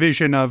like a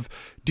vision of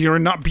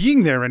Diren not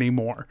being there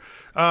anymore.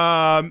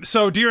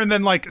 So Diren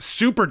then like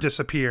super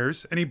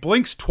disappears and he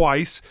blinks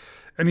twice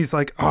and he's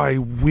like, "I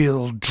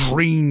will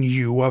drain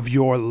you of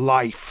your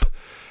life."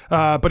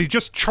 But he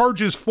just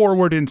charges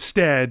forward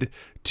instead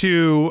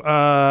to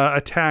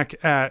attack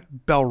at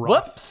Belroth.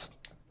 Whoops.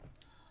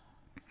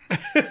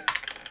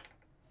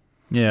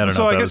 Yeah, I don't know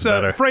So if I that guess was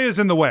better. Freya's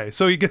in the way.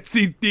 So he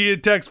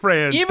attacks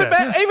Freya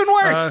instead. Even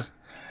worse.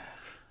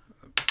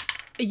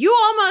 You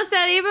almost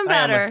said even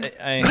better.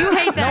 You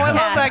hate that No, I cat.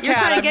 love that You're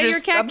cat. trying to I'm get your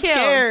just- cat I'm killed.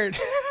 scared.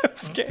 I'm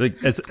scared.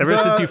 It's like, ever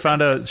since you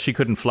found out she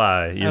couldn't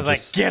fly, you I was like,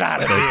 just get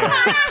out of here.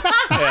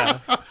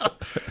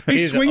 He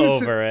He's swings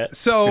over it.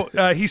 So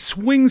he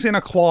swings in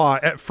a claw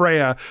at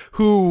Freya,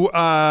 who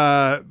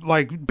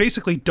like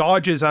basically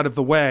dodges out of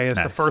the way as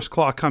the Nice. first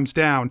claw comes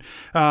down,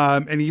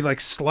 and he like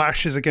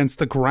slashes against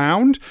the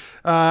ground,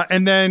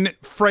 and then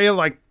Freya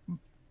like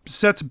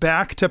sets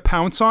back to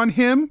pounce on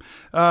him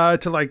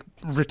to like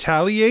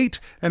retaliate,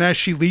 and as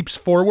she leaps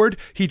forward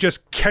he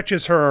just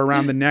catches her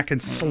around the neck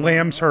and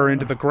slams her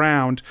into the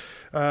ground,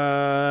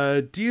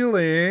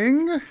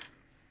 dealing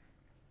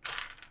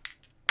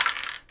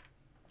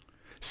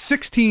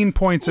 16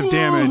 points of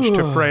damage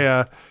to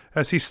Freya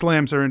as he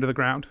slams her into the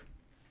ground.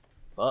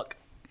 Fuck.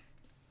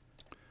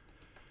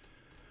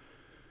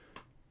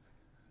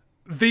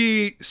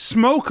 The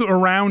smoke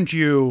around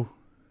you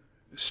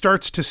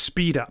starts to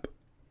speed up.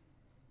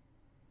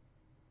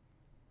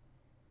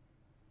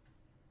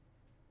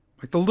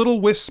 Like the little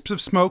wisps of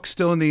smoke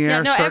still in the air.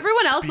 Yeah, no, start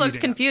everyone else looked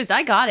speeding up. confused.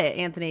 I got it,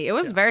 Anthony. It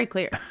was very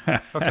clear.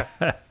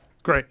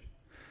 Great.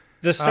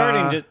 The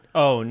starting to...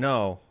 Oh,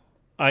 no.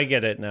 I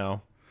get it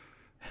now.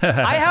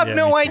 I have Yeah,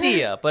 no me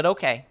idea, but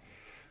okay.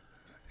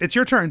 It's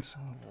your turns.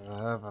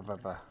 Oh,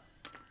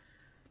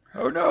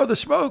 no, the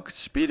smoke's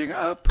speeding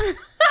up.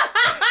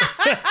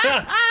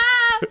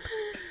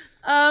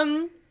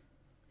 Oh,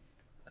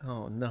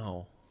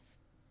 no.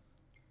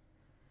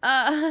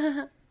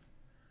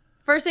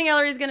 First thing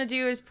Ellery's gonna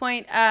do is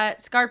point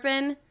at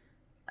Scarpin.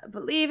 I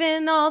believe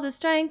in all the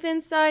strength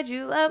inside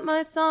you. Let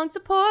my song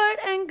support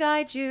and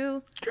guide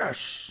you.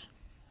 Yes.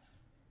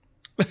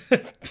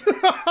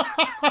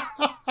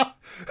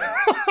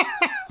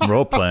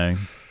 role playing.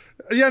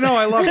 Yeah, no,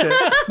 I loved it.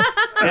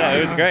 Yeah,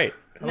 it was great.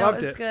 No, loved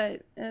it was it.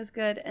 good. It was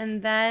good.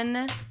 And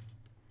then,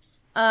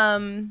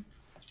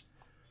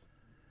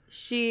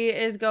 she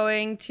is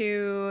going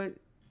to.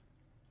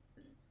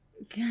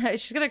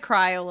 She's gonna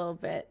cry a little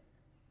bit,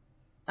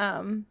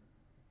 because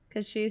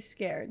she's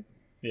scared.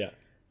 Yeah.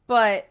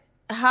 But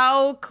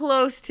how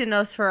close to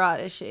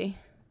Nosferatu is she?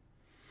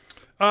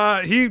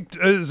 He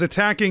is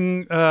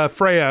attacking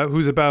Freya,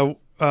 who's about.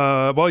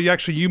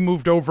 You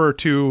moved over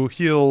to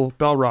heal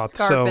Belroth.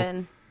 So,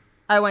 Scarpin.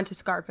 I went to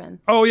Scarpin.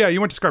 oh yeah, you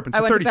went to Scarpin. So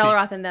I went to 30 feet.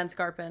 Belroth and then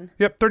Scarpin.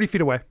 Yep, 30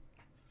 feet away,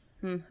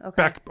 Okay.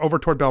 back over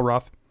toward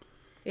Belroth.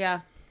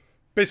 Yeah.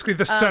 Basically,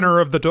 the center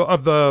of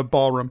the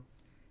ballroom.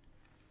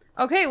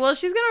 Okay, well,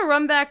 she's gonna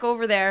run back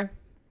over there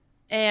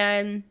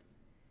and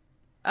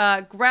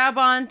grab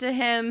onto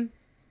him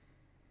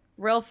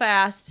real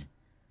fast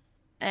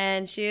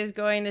And she is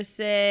going to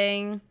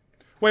sing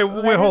Wait,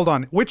 hold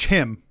on. Which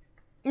hymn?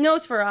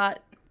 Nosferatu.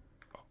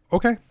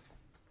 Okay.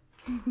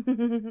 I She's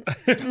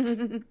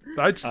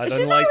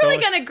don't not like really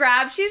those. gonna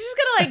grab. She's just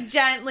gonna like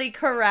gently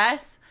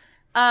caress.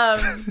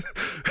 'Cause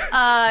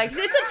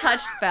it's a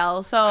touch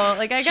spell, so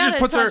like I She just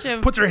gotta touch him.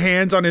 puts her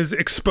hands on his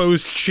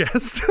exposed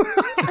chest.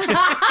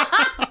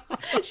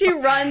 She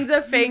runs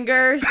a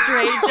finger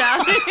straight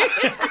down.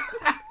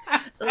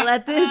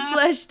 Let this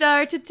flesh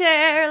start to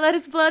tear, let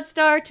his blood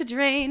start to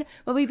drain.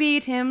 When we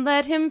beat him,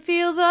 let him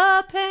feel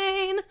the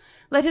pain.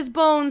 Let his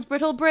bones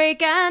brittle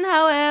break, and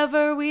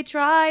however we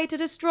try to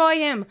destroy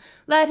him,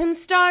 let him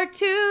start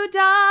to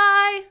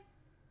die.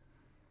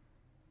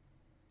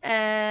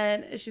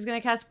 And she's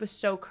gonna cast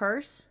Bestow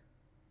Curse.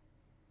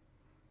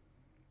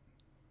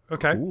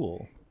 Okay.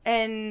 Cool.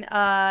 And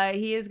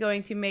he is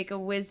going to make a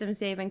wisdom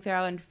saving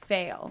throw and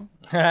fail.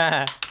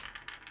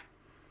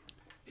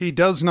 He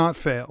does not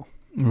fail.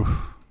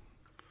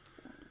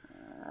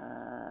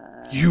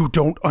 You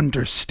don't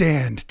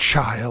understand,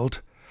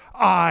 child.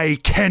 I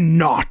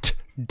cannot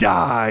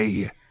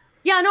die.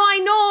 Yeah, no, I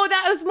know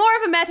that was more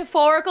of a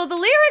metaphorical. The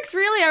lyrics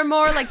really are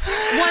more like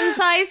one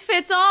size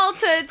fits all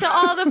to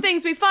all the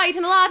things we fight,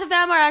 and a lot of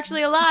them are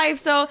actually alive.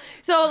 So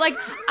like,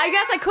 I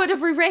guess I could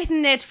have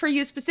rewritten it for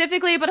you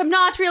specifically, but I'm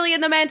not really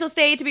in the mental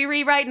state to be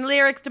rewriting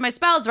lyrics to my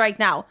spells right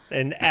now.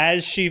 And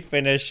as she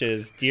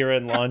finishes,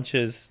 Diran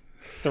launches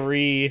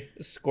 3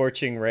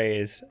 scorching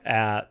rays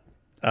at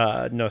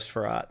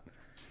Nosferatu.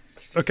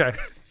 Okay.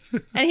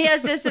 And he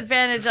has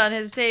disadvantage on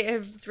his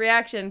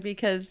reaction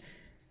because,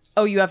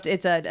 you have to.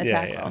 It's an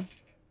attack Yeah.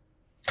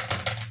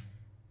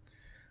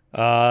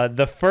 roll.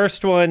 The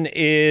first one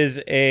is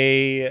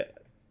a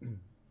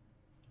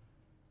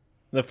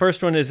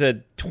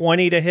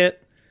 20 to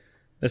hit.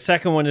 The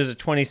second one is a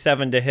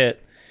 27 to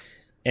hit,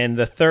 and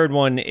the third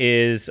one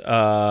is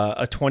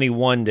a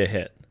 21 to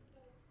hit.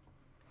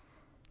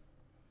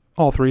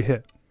 All 3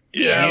 hit.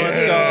 Yeah, let's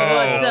go.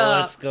 What's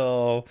up? Let's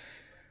go.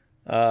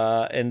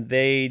 And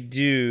they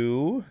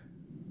do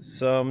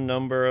some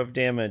number of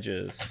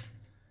damages.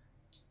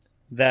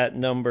 That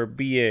number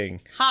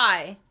being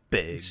Hi.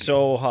 Big.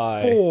 so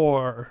high.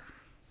 4.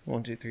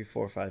 1, 2, 3,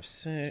 4, 5,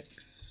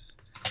 6.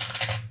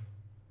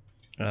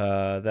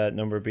 That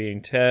number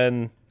being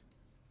 10,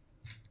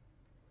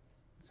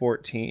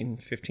 14,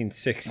 15,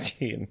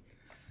 16.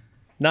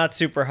 Not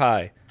super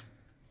high.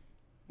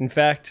 In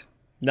fact,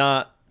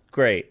 not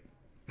great.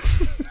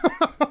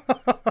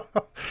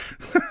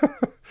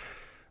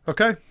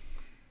 Okay.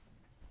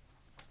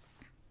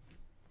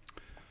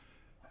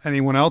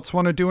 Anyone else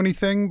want to do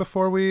anything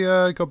before we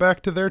go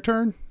back to their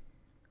turn?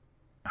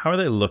 How are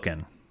they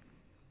looking?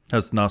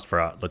 How's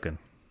Nosferatu looking?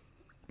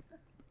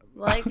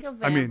 Like a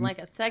vamp, like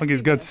a sexy. Like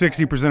he's got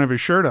vampire. 60% of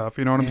his shirt off.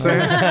 You know what I'm saying?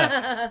 He's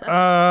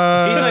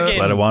looking.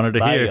 But I wanted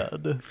to hear.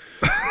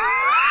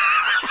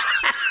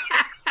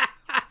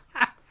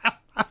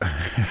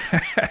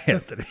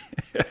 Anthony.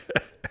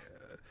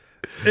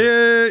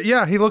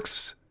 Yeah, he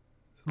looks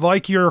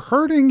like you're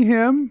hurting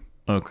him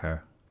Okay.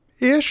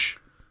 ish.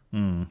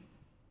 All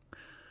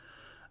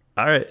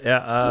right.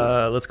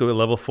 Yeah. Let's go with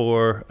level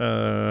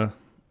 4.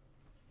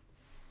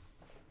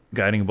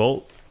 Guiding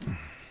bolt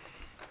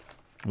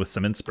with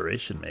some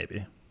inspiration,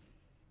 maybe.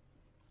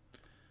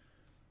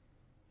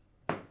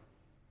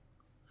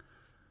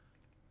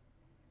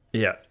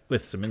 Yeah,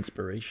 with some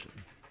inspiration.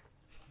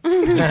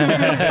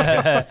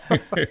 Okay,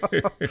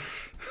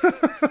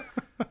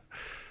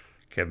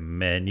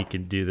 man, you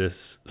can do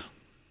this.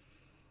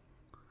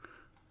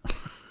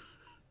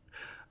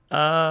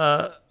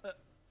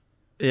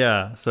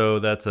 Yeah, so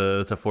that's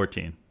a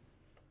 14.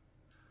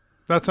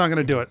 That's not going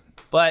to do it.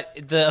 But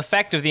the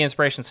effect of the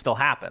inspiration still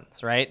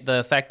happens, right? The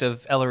effect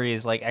of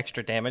Ellery's like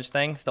extra damage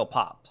thing still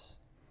pops.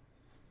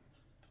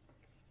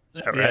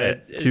 All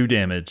right, 2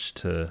 damage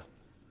to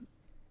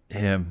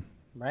him.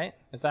 Right?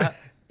 Is that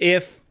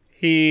If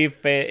he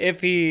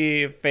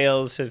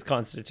fails his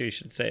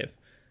Constitution save.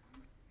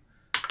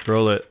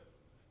 Roll it.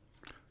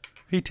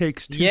 He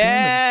takes 2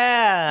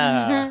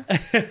 damage.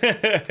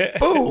 Yeah.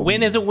 Boom.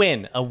 Win is a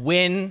win. A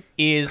win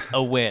is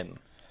a win.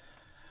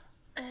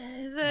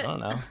 Is it? I don't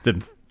know. Just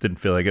didn't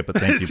feel like it, but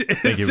thank you,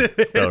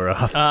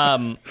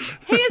 Belroth.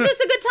 Hey, is this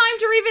a good time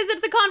to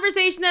revisit the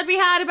conversation that we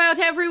had about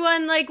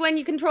everyone? Like when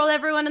you control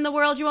everyone in the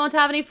world, you won't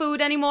have any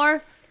food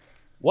anymore.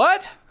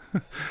 What?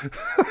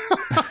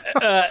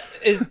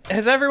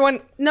 Has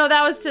everyone? No,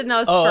 that was to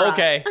Nosferatu. Oh,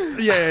 okay.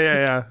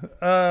 Yeah.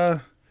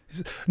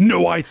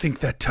 No, I think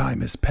that time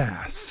has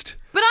passed.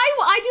 But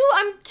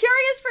I'm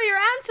curious for your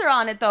answer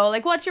on it though.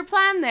 Like, what's your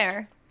plan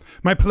there?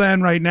 My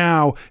plan right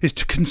now is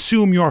to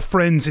consume your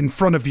friends in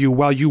front of you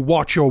while you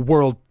watch your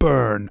world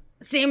burn.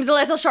 Seems a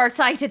little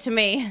short-sighted to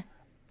me.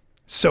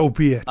 So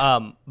be it.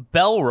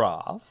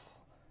 Belroth,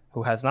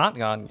 who has not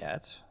gone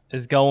yet,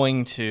 is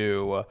going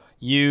to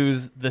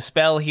use the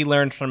spell he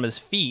learned from his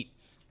feet,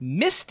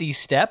 Misty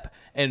Step,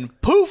 and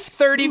poof,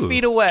 30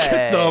 feet away.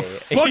 Get the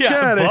fuck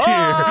out of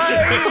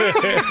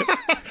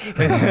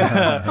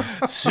here.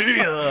 See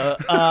ya.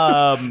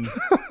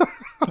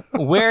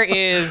 Where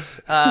is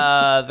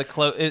the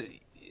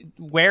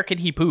where could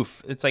he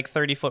poof? It's like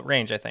 30-foot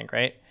range, I think,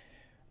 right?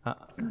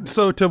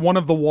 So to one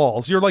of the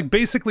walls. You're like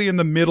basically in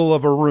the middle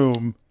of a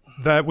room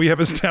that we have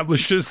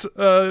established as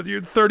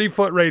your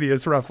 30-foot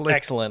radius, roughly.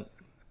 Excellent.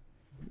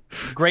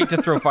 Great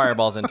to throw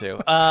fireballs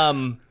into.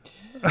 And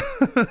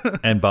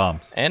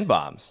bombs. And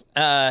bombs.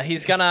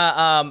 He's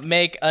gonna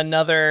make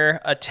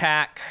another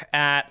attack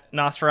at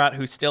Nosferatu,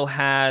 who still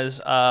has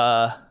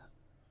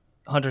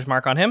Hunter's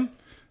Mark on him.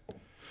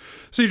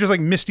 So you just like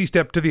misty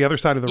step to the other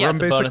side of the Yeah, room,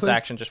 it's a basically? bonus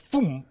action, just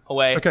boom,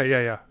 away. Okay,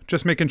 yeah.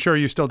 Just making sure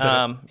you still did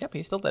it. Yep,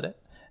 he still did it.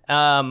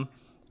 And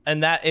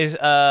that is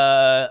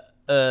a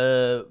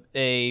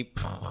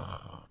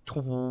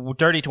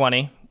dirty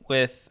 20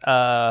 with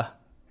to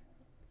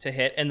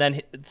hit. And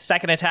then the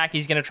second attack,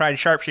 he's going to try to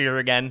sharpshooter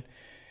again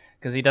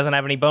because he doesn't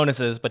have any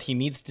bonuses, but he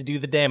needs to do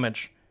the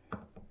damage.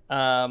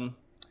 And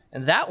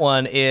that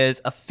one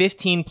is a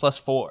 15 plus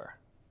 4.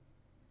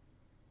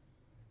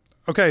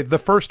 Okay, the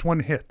first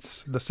one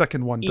hits. The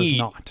second one does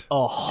not.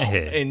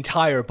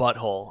 Entire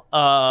butthole.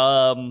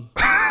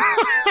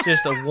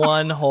 Just a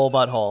one whole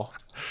butthole.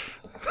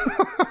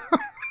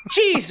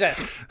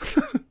 Jesus!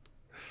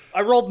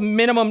 I rolled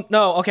minimum.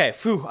 No, okay.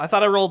 Phew, I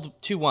thought I rolled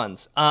 2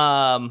 ones.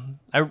 I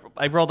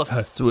rolled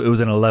a. So it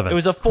was an 11. It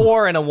was a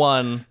 4 and a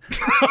 1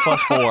 plus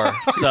 4,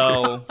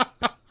 so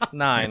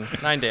 9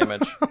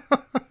 damage.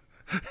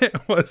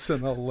 It was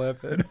an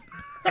 11.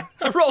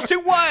 I rolled 2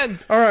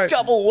 ones. All right.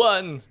 Double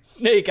 1.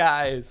 Snake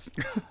eyes.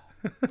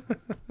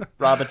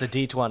 Rob, it's a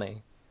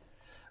D20.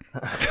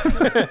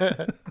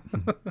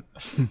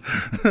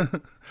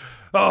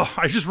 Oh,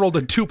 I just rolled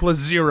a 2 plus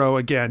 0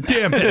 again.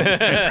 Damn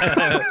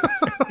it.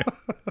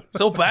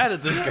 So bad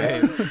at this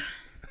game.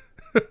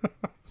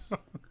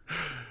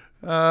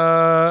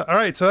 All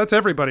right, so that's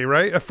everybody,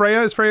 right?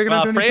 Freya? Is Freya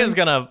going to do Freya's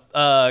anything?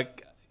 gonna.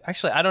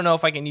 Actually, I don't know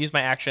if I can use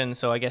my action,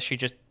 so I guess she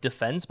just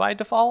defends by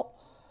default.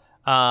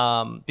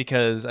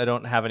 Because I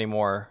don't have any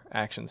more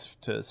actions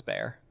to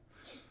spare.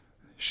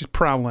 She's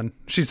prowling.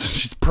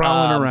 She's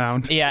prowling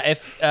around. Yeah,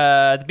 if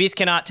the beast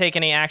cannot take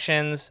any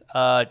actions,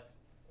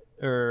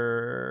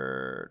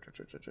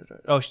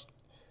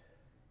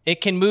 it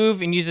can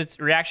move and use its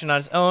reaction on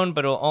its own,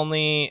 but it'll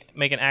only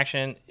make an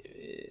action.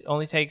 It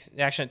only takes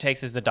the action it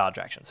takes is the dodge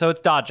action. So it's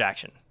dodge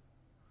action.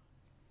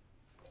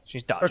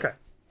 She's dodging. Okay.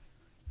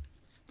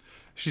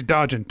 She's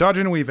dodging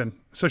and weaving.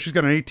 So she's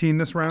got an 18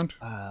 this round.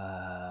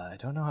 I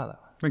don't know how that.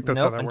 I think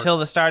that's how that Until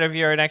the works. start of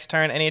your next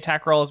turn, any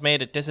attack roll is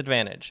made at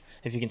disadvantage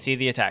if you can see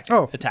the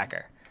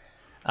attacker.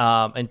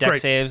 And dex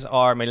Great. saves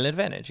are made at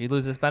advantage. You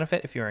lose this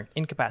benefit if you're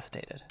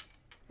incapacitated,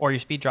 or your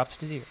speed drops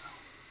to 0.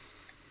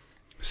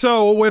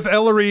 So with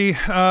Ellery,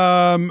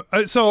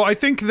 so I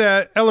think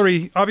that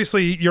Ellery,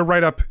 obviously you're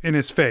right up in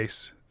his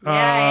face. Yeah, I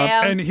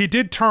am. And he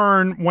did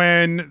turn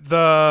when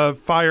the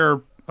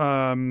fire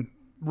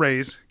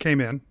rays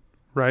came in,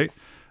 right?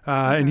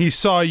 And he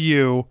saw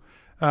you,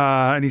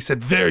 and he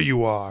said, "There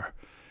you are."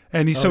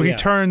 And he he yeah.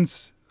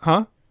 turns,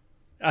 huh?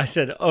 I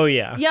said, "Oh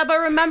yeah." Yeah, but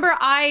remember,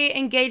 I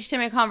engaged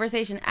him in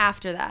conversation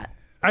after that.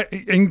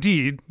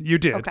 Indeed, you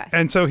did. Okay.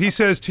 And so he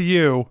says to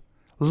you,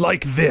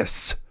 "Like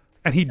this,"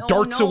 and he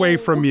darts no. away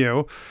from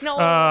you.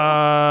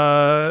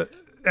 No.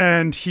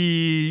 And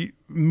he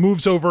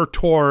moves over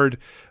toward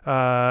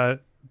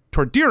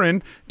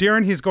Deeren.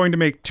 Deeren, he's going to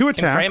make 2 Can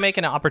attacks. Freya make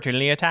an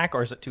opportunity attack,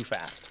 or is it too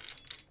fast?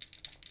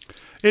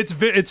 It's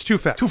too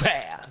fast. Too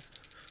fast.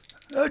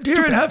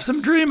 Deeren, have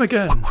some dream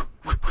again.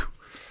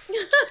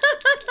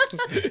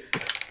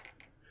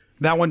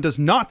 That one does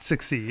not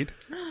succeed.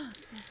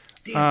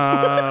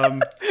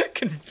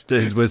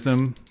 His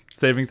wisdom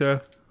saving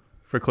throw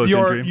for cloak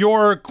and dream.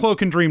 Your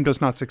cloak and dream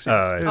does not succeed.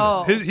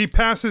 Oh, I see. He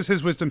passes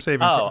his wisdom saving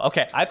throw. Oh,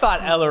 okay. I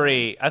thought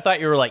Ellery. I thought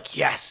you were like,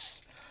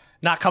 yes,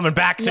 not coming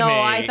back to No, me.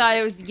 I thought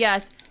it was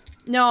yes.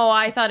 No,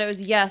 I thought it was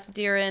yes.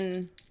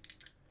 Deeren,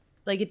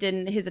 like it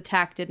didn't. His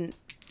attack didn't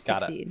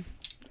Got it. succeed.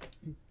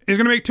 He's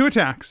going to make 2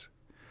 attacks.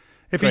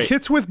 If he Great.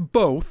 hits with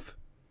both,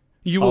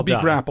 you will I'll be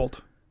die.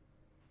 grappled.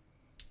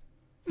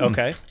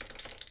 Okay.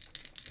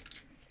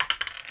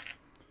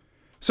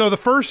 So the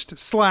first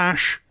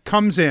slash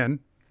comes in.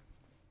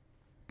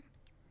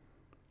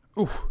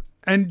 Ooh,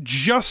 and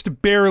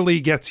just barely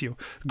gets you.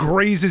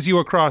 Grazes you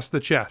across the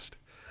chest.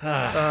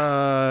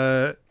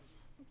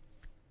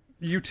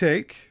 You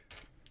take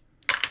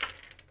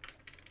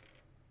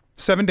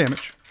 7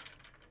 damage.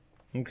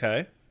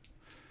 Okay.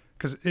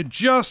 Because it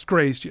just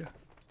grazed you.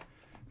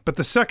 But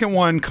the second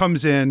one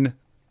comes in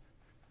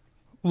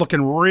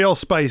looking real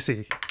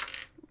spicy.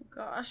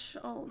 Gosh,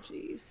 oh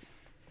jeez.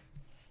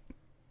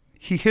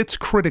 He hits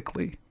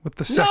critically with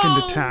the second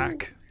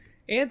attack.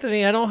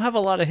 Anthony, I don't have a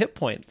lot of hit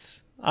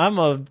points. I'm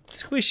a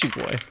squishy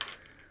boy.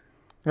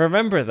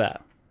 Remember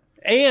that.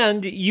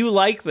 And you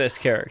like this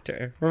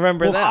character.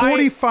 Remember Will that.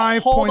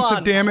 45 hold points on.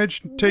 of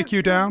damage take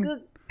you down?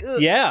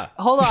 Yeah.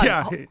 Hold on.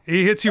 Yeah,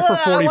 he hits you for I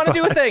 45. want to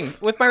do a thing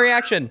with my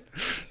reaction.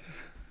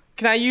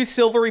 Can I use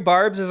Silvery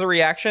Barbs as a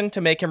reaction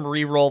to make him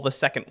re-roll the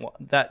second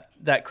one,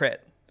 that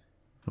crit?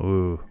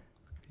 Ooh.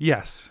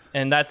 Yes.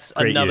 And that's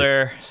Great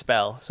another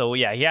spell. So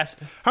yeah, yes.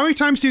 How many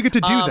times do you get to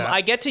do that?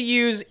 I get to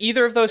use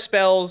either of those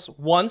spells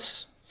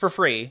once for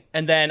free,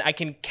 and then I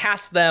can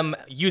cast them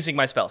using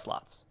my spell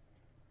slots.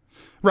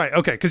 Right.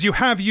 Okay. Because you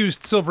have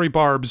used silvery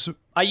barbs.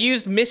 I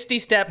used Misty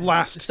Step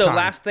Last So time.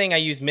 last thing I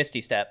used Misty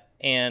Step,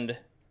 and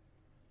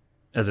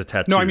As a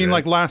tattoo. No, I mean right?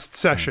 like last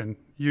session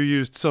you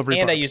used silvery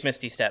barbs. I used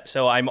Misty Step.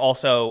 So I'm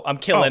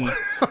killing.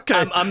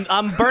 okay.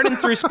 I'm burning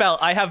through spell.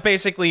 I have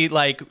basically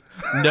like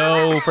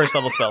no first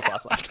level spell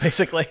slots left.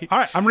 Basically. All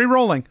right. I'm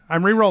re-rolling.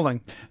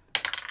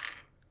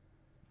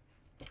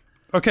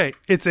 Okay.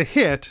 It's a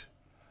hit,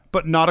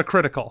 but not a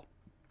critical.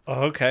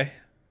 Oh, okay.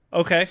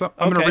 Okay. So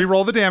I'm going to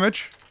re-roll the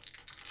damage.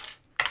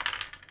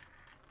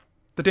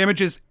 The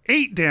damage is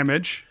 8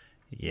 damage.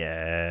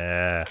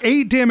 Yeah.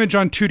 8 damage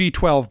on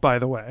 2d12, by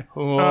the way.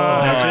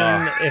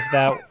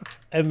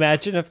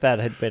 Imagine if that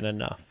had been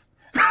enough.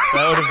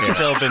 That would have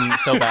still been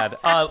so bad.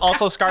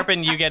 Also,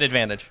 Scarpin, you get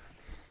advantage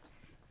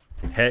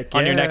Heck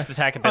on your yeah. next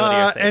attack ability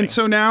or saving. And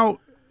so now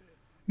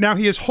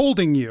he is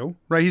holding you,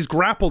 right? He's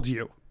grappled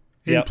you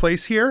in Yep.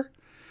 place here.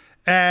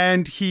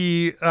 And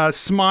he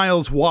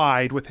smiles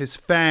wide with his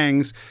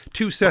fangs,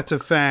 2 sets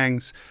of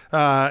fangs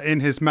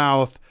in his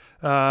mouth,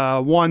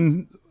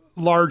 one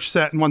large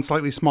set and one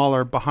slightly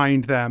smaller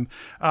behind them.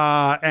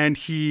 And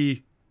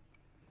he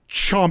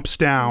chomps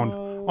down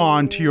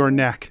onto your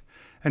neck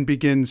and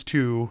begins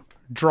to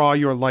draw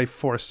your life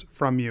force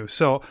from you.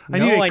 So I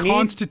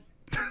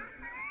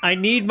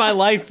need my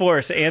life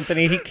force,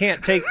 Anthony. He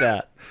can't take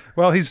that.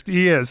 Well,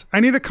 he is. I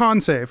need a con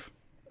save.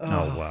 Oh,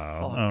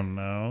 wow. fuck. Oh,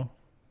 no.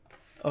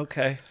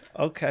 Okay.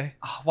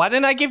 Why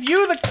didn't I give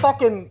you the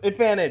fucking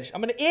advantage?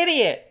 I'm an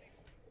idiot.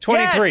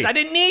 23. Yes, I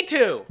didn't need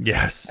to.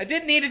 Yes. I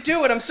didn't need to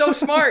do it. I'm so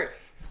smart.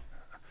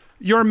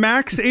 Your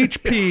max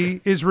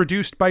HP is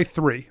reduced by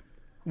 3.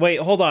 Wait,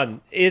 hold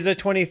on. Is a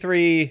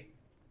 23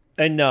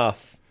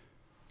 enough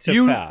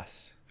to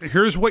pass?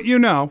 Here's what you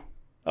know.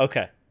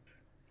 Okay.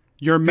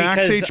 Your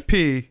max Because-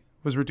 HP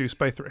was reduced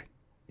by 3.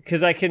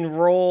 Because I can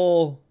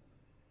roll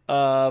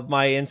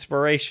my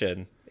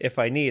inspiration if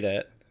I need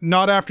it.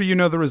 Not after you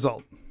know the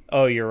result.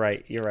 Oh, you're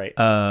right.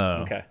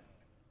 Okay.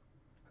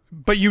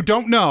 But you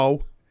don't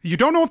know. You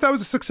don't know if that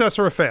was a success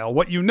or a fail.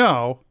 What you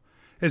know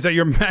is that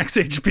your max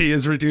HP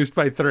is reduced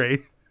by 3.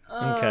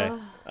 Okay.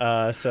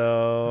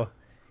 So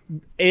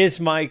is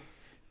my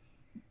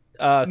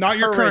Not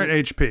your current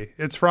HP.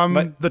 It's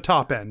from the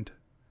top end.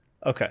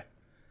 Okay.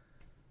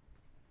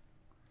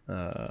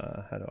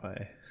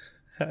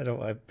 How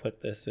do I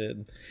put this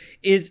in?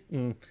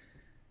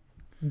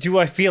 Do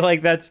I feel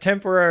like that's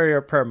temporary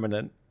or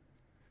permanent?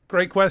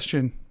 Great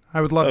question.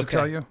 I would love to Okay.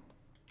 tell you,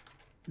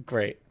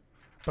 Great.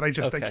 but I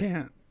Okay.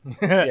 can't.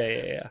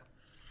 Yeah.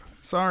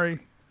 Sorry.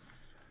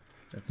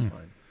 That's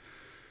fine.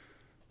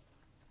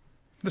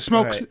 The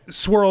smoke All right.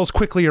 swirls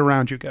quickly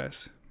around you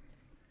guys.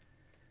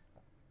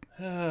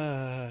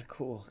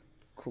 Cool.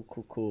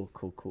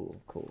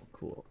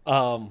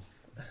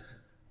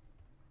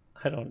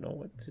 I don't know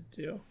what to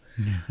do.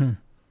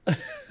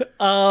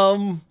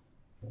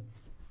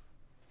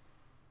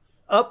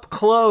 Up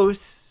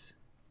close,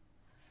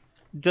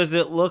 does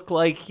it look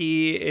like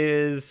he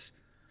is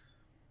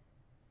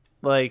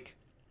like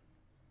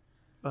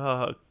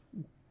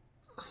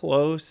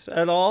close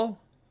at all?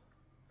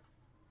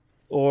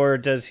 Or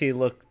does he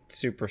look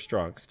super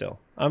strong still?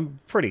 I'm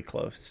pretty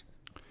close.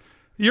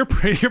 You're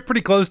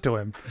pretty close to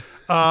him.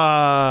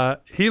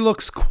 He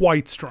looks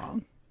quite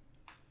strong.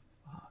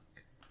 Fuck.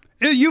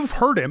 You've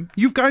heard him.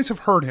 You guys have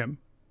heard him.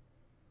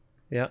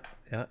 Yeah.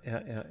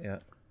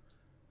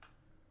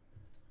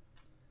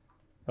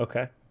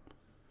 Okay.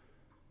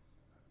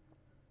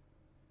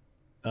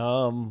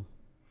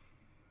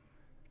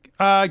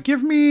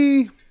 Give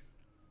me.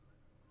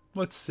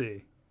 Let's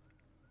see.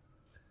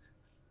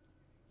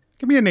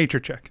 Give me a nature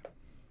check,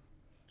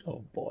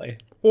 Oh boy.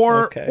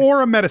 or Okay.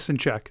 or a medicine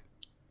check.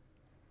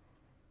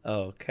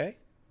 Okay.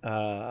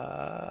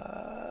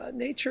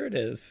 Nature it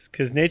is,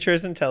 because nature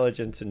is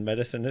intelligence and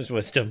medicine is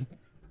wisdom.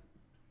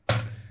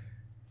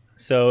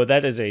 So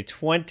that is a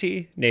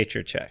 20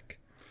 nature check.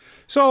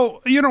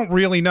 So you don't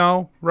really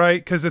know, right?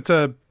 Because it's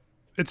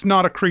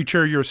not a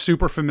creature you're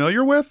super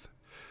familiar with,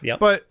 Yep.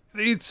 but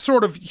it's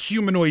sort of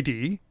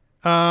humanoid-y.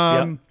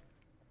 Yep.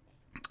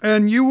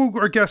 And you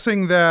are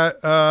guessing that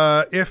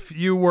if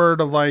you were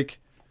to like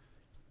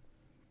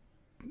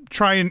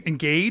try and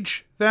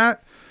engage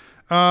that,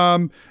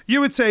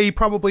 you would say he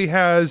probably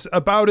has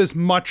about as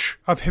much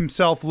of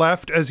himself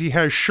left as he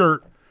has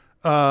shirt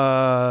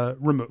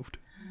removed.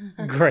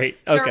 Great.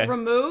 Shirt Okay.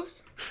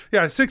 removed.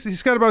 Yeah,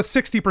 he's got about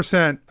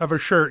 60% of a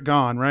shirt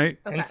gone, right?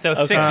 And so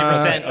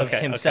 60% of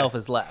okay, himself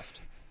is left.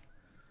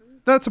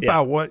 That's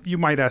about what you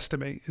might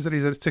estimate. Is that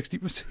he's at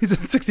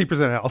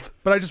 60% health.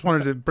 But I just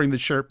wanted to bring the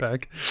shirt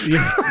back.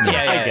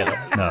 I get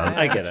it. No,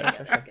 I get it.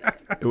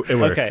 it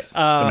works Okay,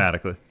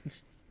 thematically.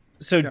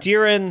 So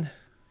Diren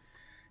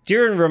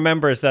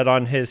remembers that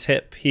on his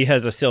hip he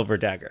has a silver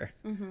dagger.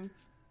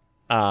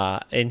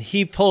 And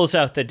he pulls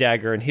out the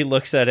dagger and he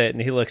looks at it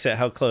and he looks at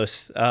how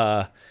close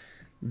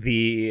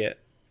the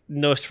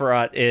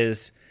Nosferat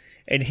is,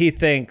 and he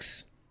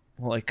thinks,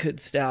 well, I could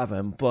stab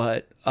him,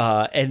 but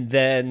and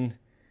then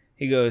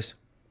he goes,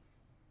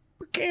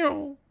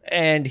 "Pew,"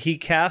 and he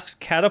casts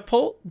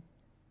catapult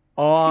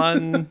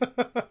on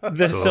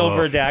the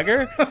silver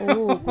dagger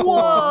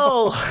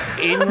Whoa!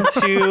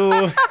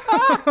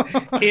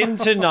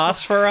 into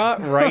Nosferat,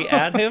 right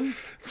at him.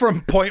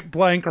 From point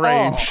blank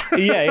range.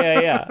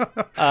 Yeah.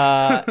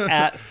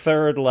 At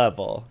 3rd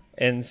level.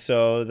 And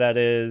so that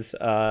is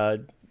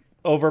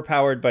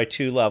overpowered by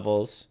 2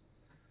 levels.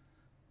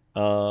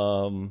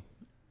 And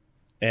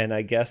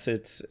I guess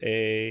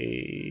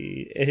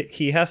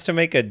he has to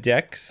make a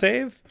dex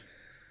save.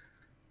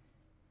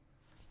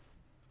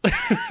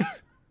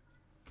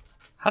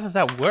 How does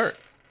that work?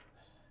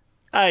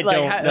 I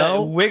don't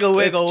know. Wiggle,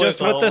 wiggle, It's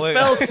just wiggle, what the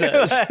spell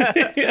wiggle.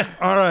 says.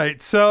 All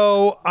right.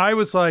 So I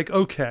was like,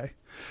 okay,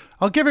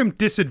 I'll give him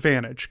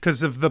disadvantage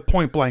because of the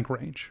point blank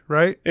range,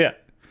 right? Yeah.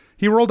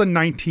 He rolled a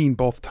 19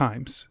 both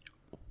times.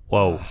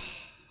 Whoa.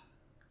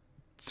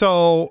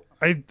 So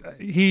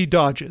he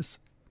dodges.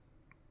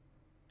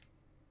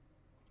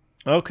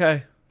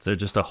 Okay. Is there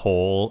just a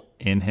hole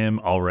in him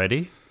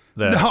already?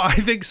 That No, I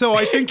think so.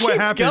 I think what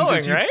Keeps happens going,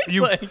 is you, right?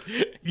 you, Like-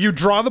 you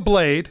draw the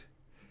blade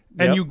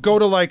and Yep. you go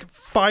to like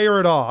fire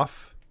it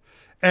off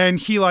and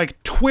he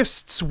like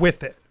twists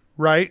with it,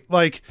 right?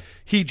 Like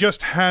he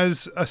just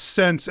has a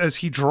sense as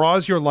he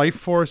draws your life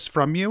force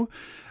from you.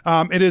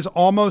 It is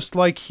almost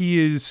like he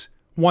is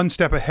one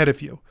step ahead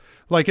of you.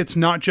 Like it's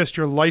not just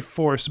your life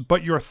force,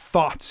 but your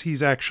thoughts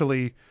he's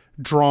actually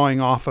drawing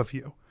off of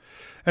you.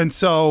 And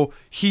so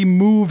he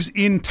moves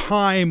in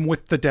time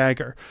with the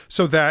dagger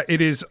so that it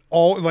is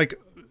all like,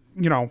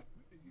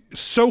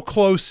 so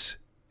close.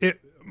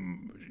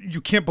 You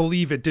can't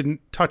believe it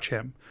didn't touch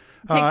him.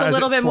 Takes a as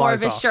little it bit more of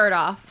flies his off. shirt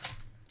off.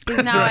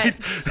 He's now at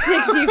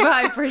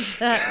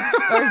 65%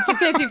 or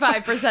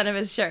 55% of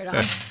his shirt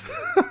off.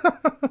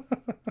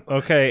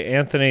 Okay,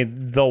 Anthony,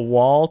 the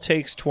wall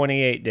takes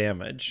 28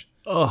 damage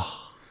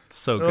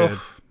so good.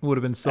 Would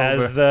have been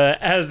silver.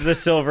 as the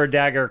silver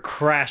dagger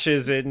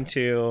crashes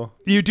into.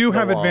 You do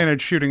have wall.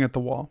 advantage shooting at the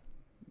wall.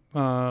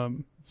 So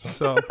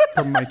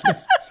from Mikey.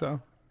 So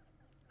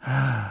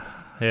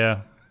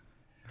Yeah.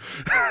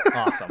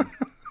 Awesome.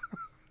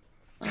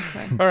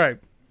 all right.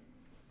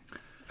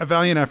 A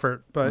valiant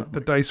effort, but the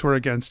dice were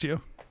against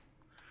you.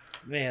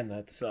 Man,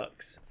 that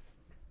sucks.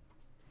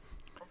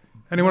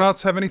 Anyone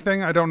else have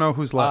anything? I don't know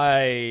who's left.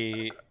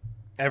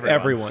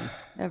 Everyone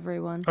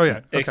Everyone. Oh yeah.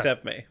 Okay.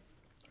 except me.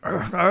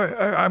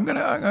 I'm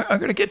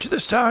gonna get you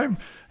this time.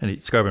 And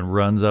Skarbin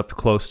runs up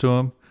close to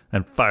him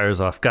and fires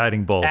off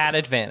guiding bolts. At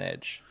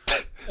advantage.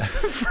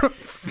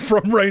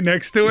 From right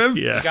next to him.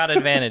 Yeah. Got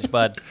advantage,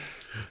 bud.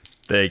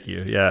 Thank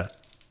you. Yeah.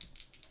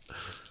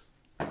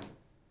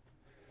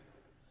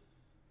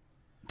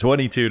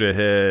 22 to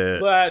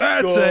hit.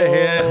 That's a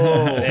hit.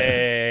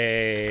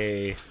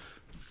 Hey.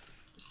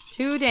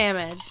 2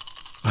 damage.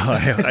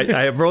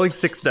 I am rolling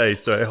 6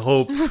 dice, so I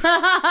hope.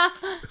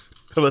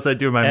 Unless I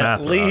do my math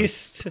At wrong.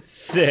 least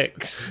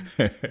 6.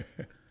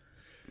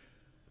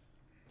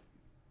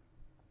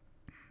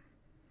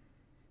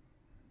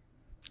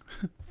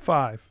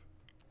 5.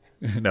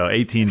 No,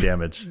 18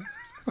 damage.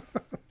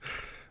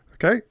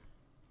 Okay.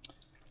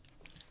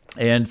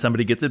 And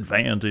somebody gets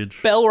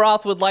advantage.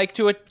 Belroth would like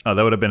to. Oh,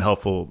 that would have been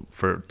helpful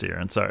for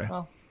Darren. Sorry.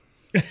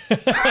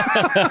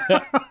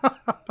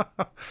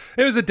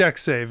 It was a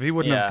dex save. He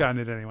wouldn't Yeah. have gotten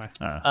it anyway.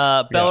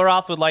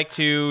 Belroth would like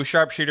to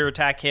sharpshooter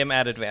attack him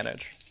at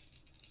advantage.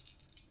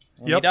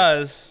 And He Yep.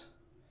 does.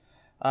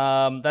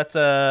 That's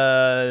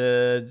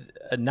a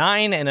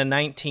 9 and a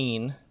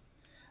 19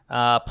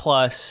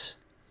 plus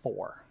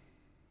 4.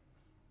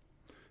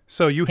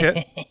 So you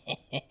hit.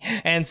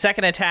 And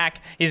second attack,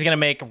 he's going to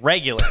make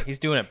regular. He's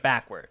doing it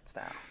backwards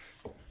now.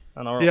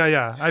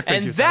 Yeah. I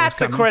figured And that that's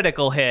was a coming.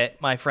 critical hit,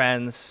 my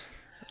friends.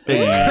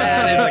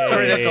 That is a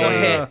critical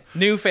hit.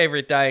 New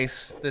favorite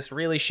dice. This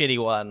really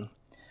shitty one.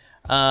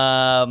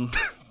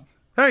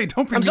 Hey,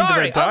 don't be I'm mean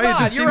sorry. to that die. Oh, It God,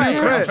 just you're gave me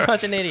right. a I'm crit.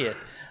 such an idiot.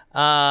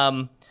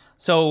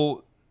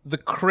 So the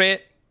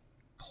crit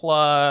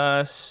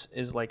plus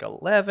is like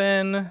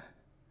 11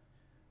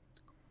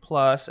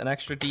 plus an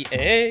extra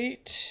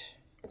D8.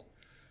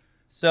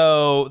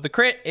 So the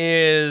crit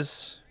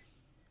is.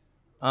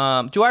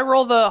 Do I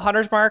roll the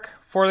Hunter's Mark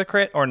for the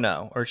crit or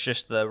no? Or it's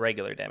just the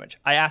regular damage?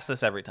 I ask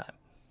this every time.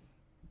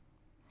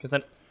 Because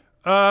then.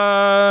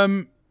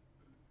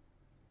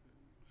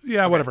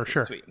 Yeah, whatever.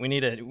 Sure. Sweet. We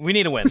need a win.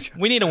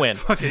 We need a win.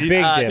 Big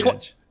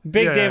damage.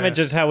 Big Yeah. damage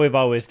is how we've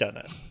always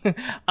done it.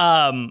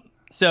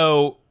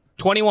 So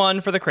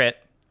 21 for the crit,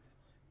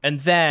 and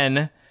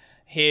then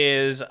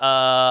his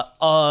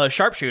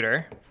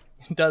sharpshooter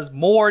does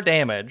more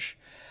damage.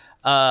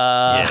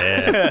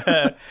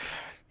 Yeah.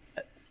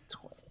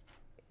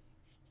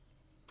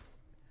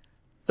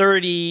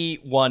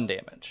 31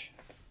 damage.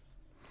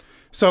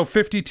 So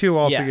 52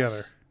 altogether.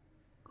 Yes.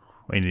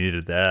 We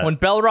needed that. When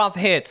Belroth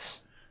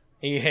hits,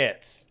 he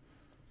hits.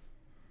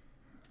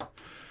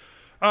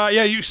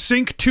 Yeah, you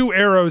sink 2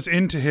 arrows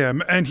into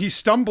him, and he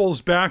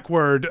stumbles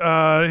backward,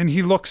 and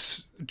he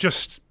looks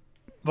just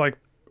like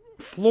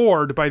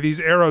floored by these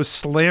arrows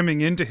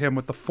slamming into him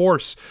with the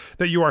force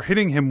that you are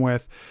hitting him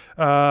with.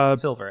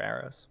 Silver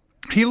arrows.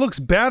 He looks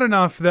bad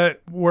enough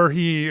that were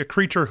he a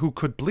creature who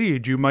could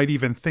bleed, you might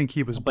even think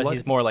he was But bloody.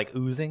 he's more like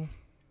oozing.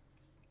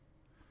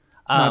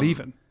 Not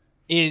even.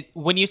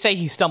 When you say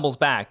he stumbles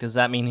back, does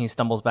that mean he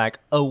stumbles back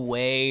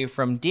away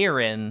from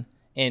Deeren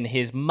in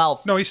his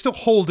mouth? No, he's still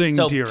holding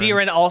So Deeren.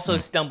 Deeren also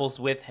stumbles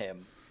with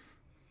him.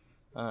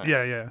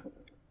 Yeah.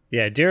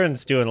 Yeah,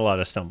 Darren's doing a lot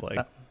of stumbling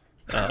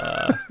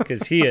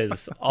because he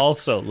is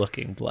also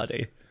looking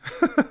bloody,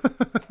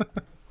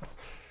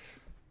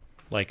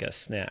 like a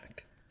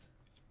snack.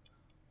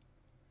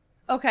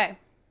 Okay.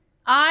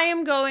 I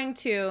am going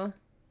to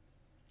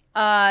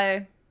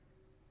I'm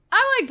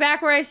like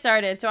back where I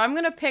started, so I'm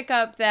gonna pick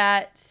up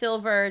that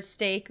silver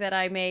steak that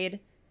I made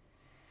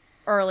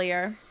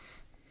earlier.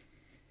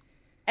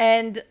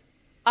 And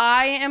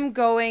I am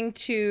going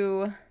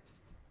to,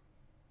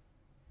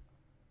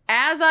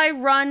 as I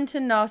run to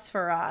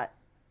Nosferat,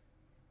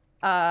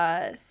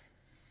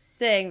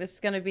 sing. This is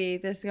gonna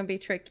be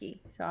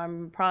tricky. So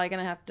I'm probably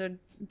gonna have to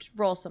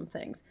roll some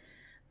things.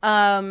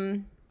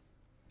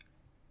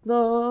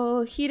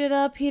 Glow, heat it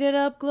up,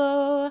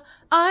 glow.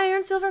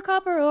 Iron, silver,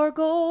 copper, or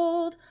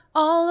gold.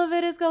 All of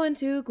it is going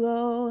to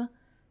glow.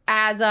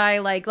 As I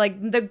like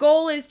the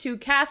goal is to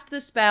cast the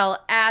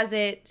spell as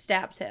it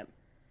stabs him.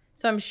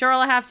 So I'm sure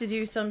I'll have to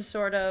do some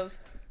sort of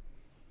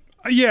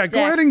Yeah, go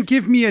ahead Dex. and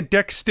give me a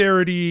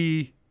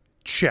dexterity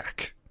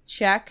check.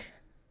 check.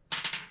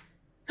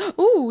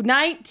 Ooh,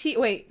 19.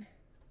 Wait.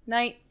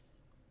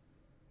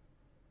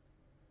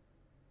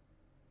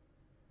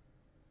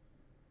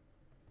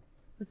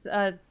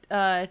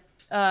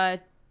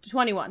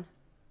 21.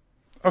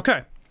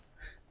 Okay.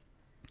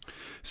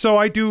 So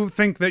I do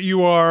think that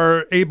you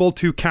are able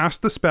to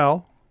cast the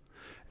spell,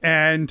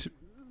 and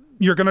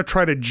you're going to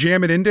try to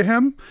jam it into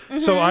him.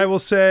 So I will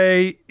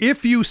say,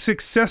 if you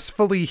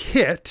successfully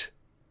hit,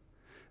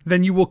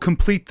 then you will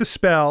complete the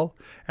spell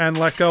and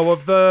let go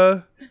of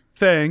the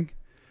thing,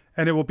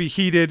 and it will be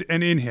heated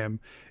and in him.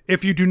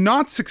 If you do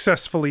not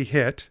successfully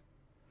hit,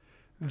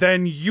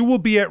 then you will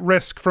be at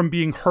risk from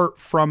being hurt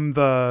from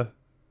the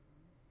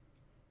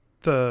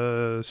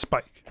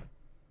spike.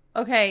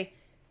 Okay.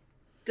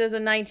 Does a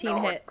 19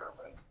 hit?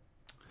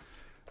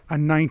 A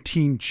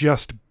 19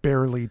 just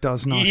barely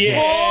does not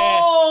hit.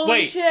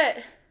 Holy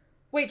shit.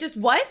 Wait, just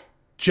what?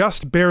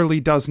 Just barely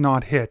does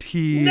not hit.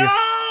 You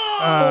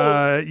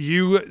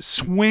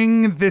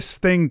swing this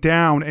thing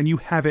down and you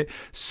have it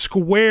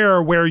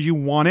square where you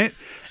want it.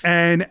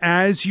 And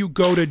as you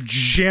go to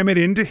jam it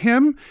into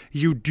him,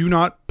 you do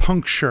not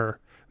puncture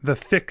the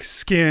thick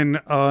skin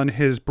on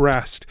his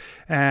breast.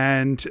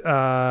 And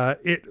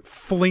it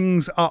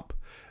flings up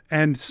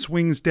and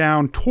swings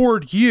down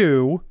toward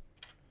you.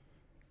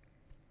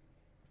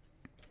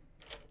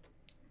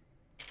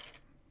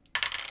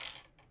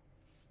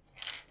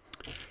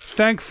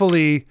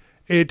 Thankfully,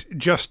 it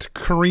just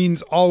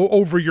careens all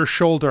over your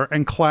shoulder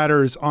and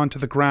clatters onto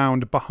the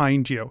ground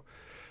behind you.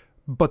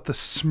 But the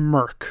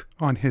smirk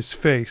on his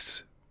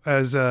face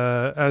as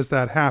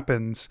that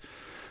happens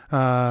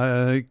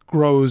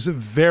grows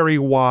very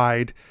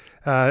wide.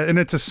 And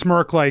it's a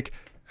smirk like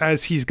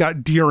as he's got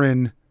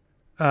Deeren,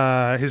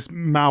 his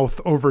mouth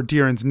over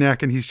Deeren's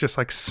neck, and he's just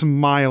like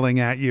smiling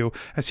at you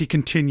as he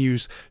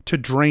continues to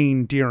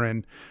drain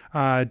Deeren.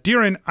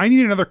 Deeren, I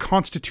need another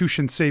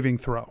Constitution saving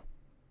throw.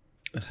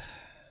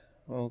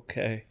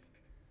 Okay.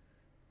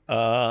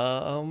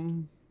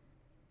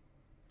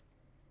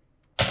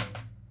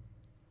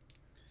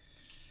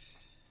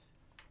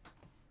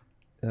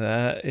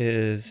 That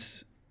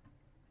is.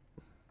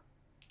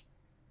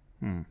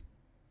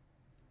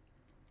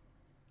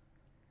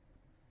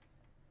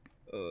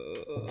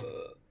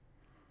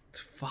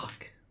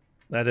 Fuck.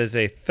 That is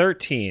a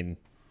 13,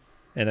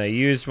 and I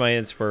used my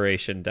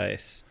inspiration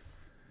dice.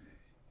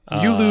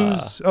 You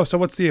lose. Oh, so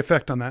what's the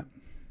effect on that?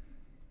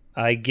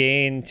 I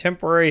gain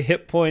temporary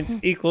hit points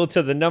equal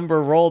to the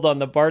number rolled on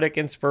the Bardic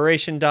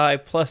Inspiration die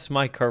plus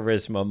my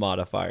Charisma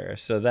modifier.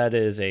 So that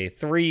is a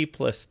 3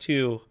 plus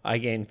 2. I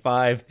gain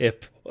 5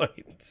 hit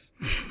points.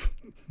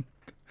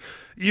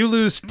 You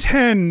lose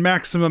 10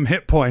 maximum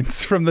hit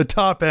points from the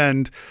top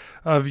end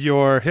of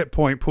your hit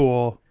point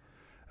pool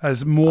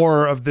as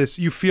more of this,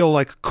 you feel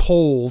like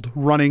cold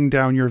running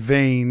down your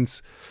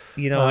veins.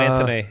 You know,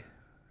 Anthony.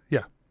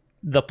 Yeah.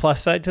 The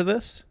plus side to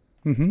this?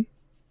 Mm-hmm.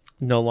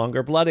 No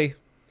longer bloody.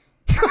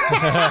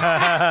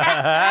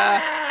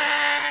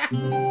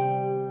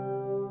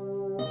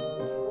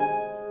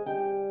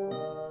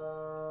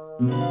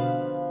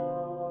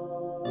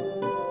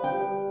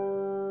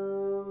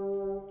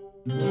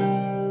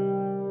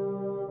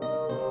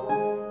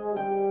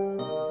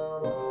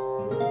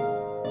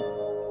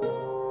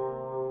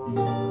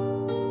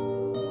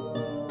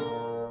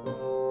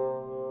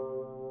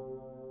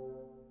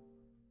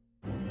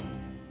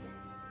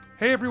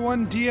 Hey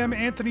everyone, DM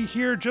Anthony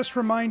here, just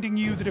reminding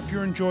you that if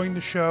you're enjoying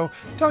the show,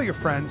 tell your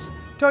friends.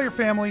 tell your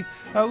family,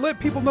 let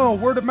people know,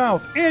 word of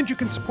mouth, and you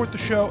can support the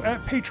show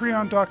at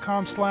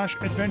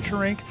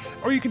patreon.com/adventureinc,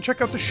 or you can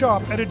check out the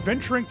shop at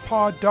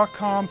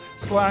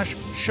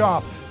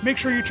adventureincpod.com/shop. Make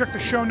sure you check the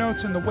show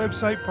notes and the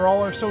website for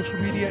all our social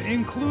media,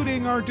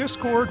 including our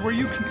Discord, where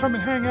you can come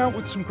and hang out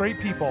with some great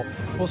people.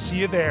 We'll see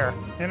you there.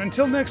 And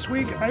until next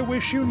week, I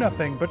wish you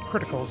nothing but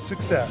critical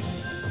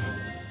success.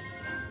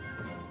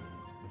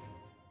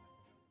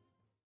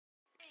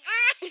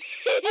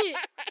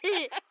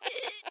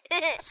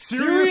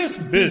 Serious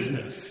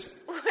business.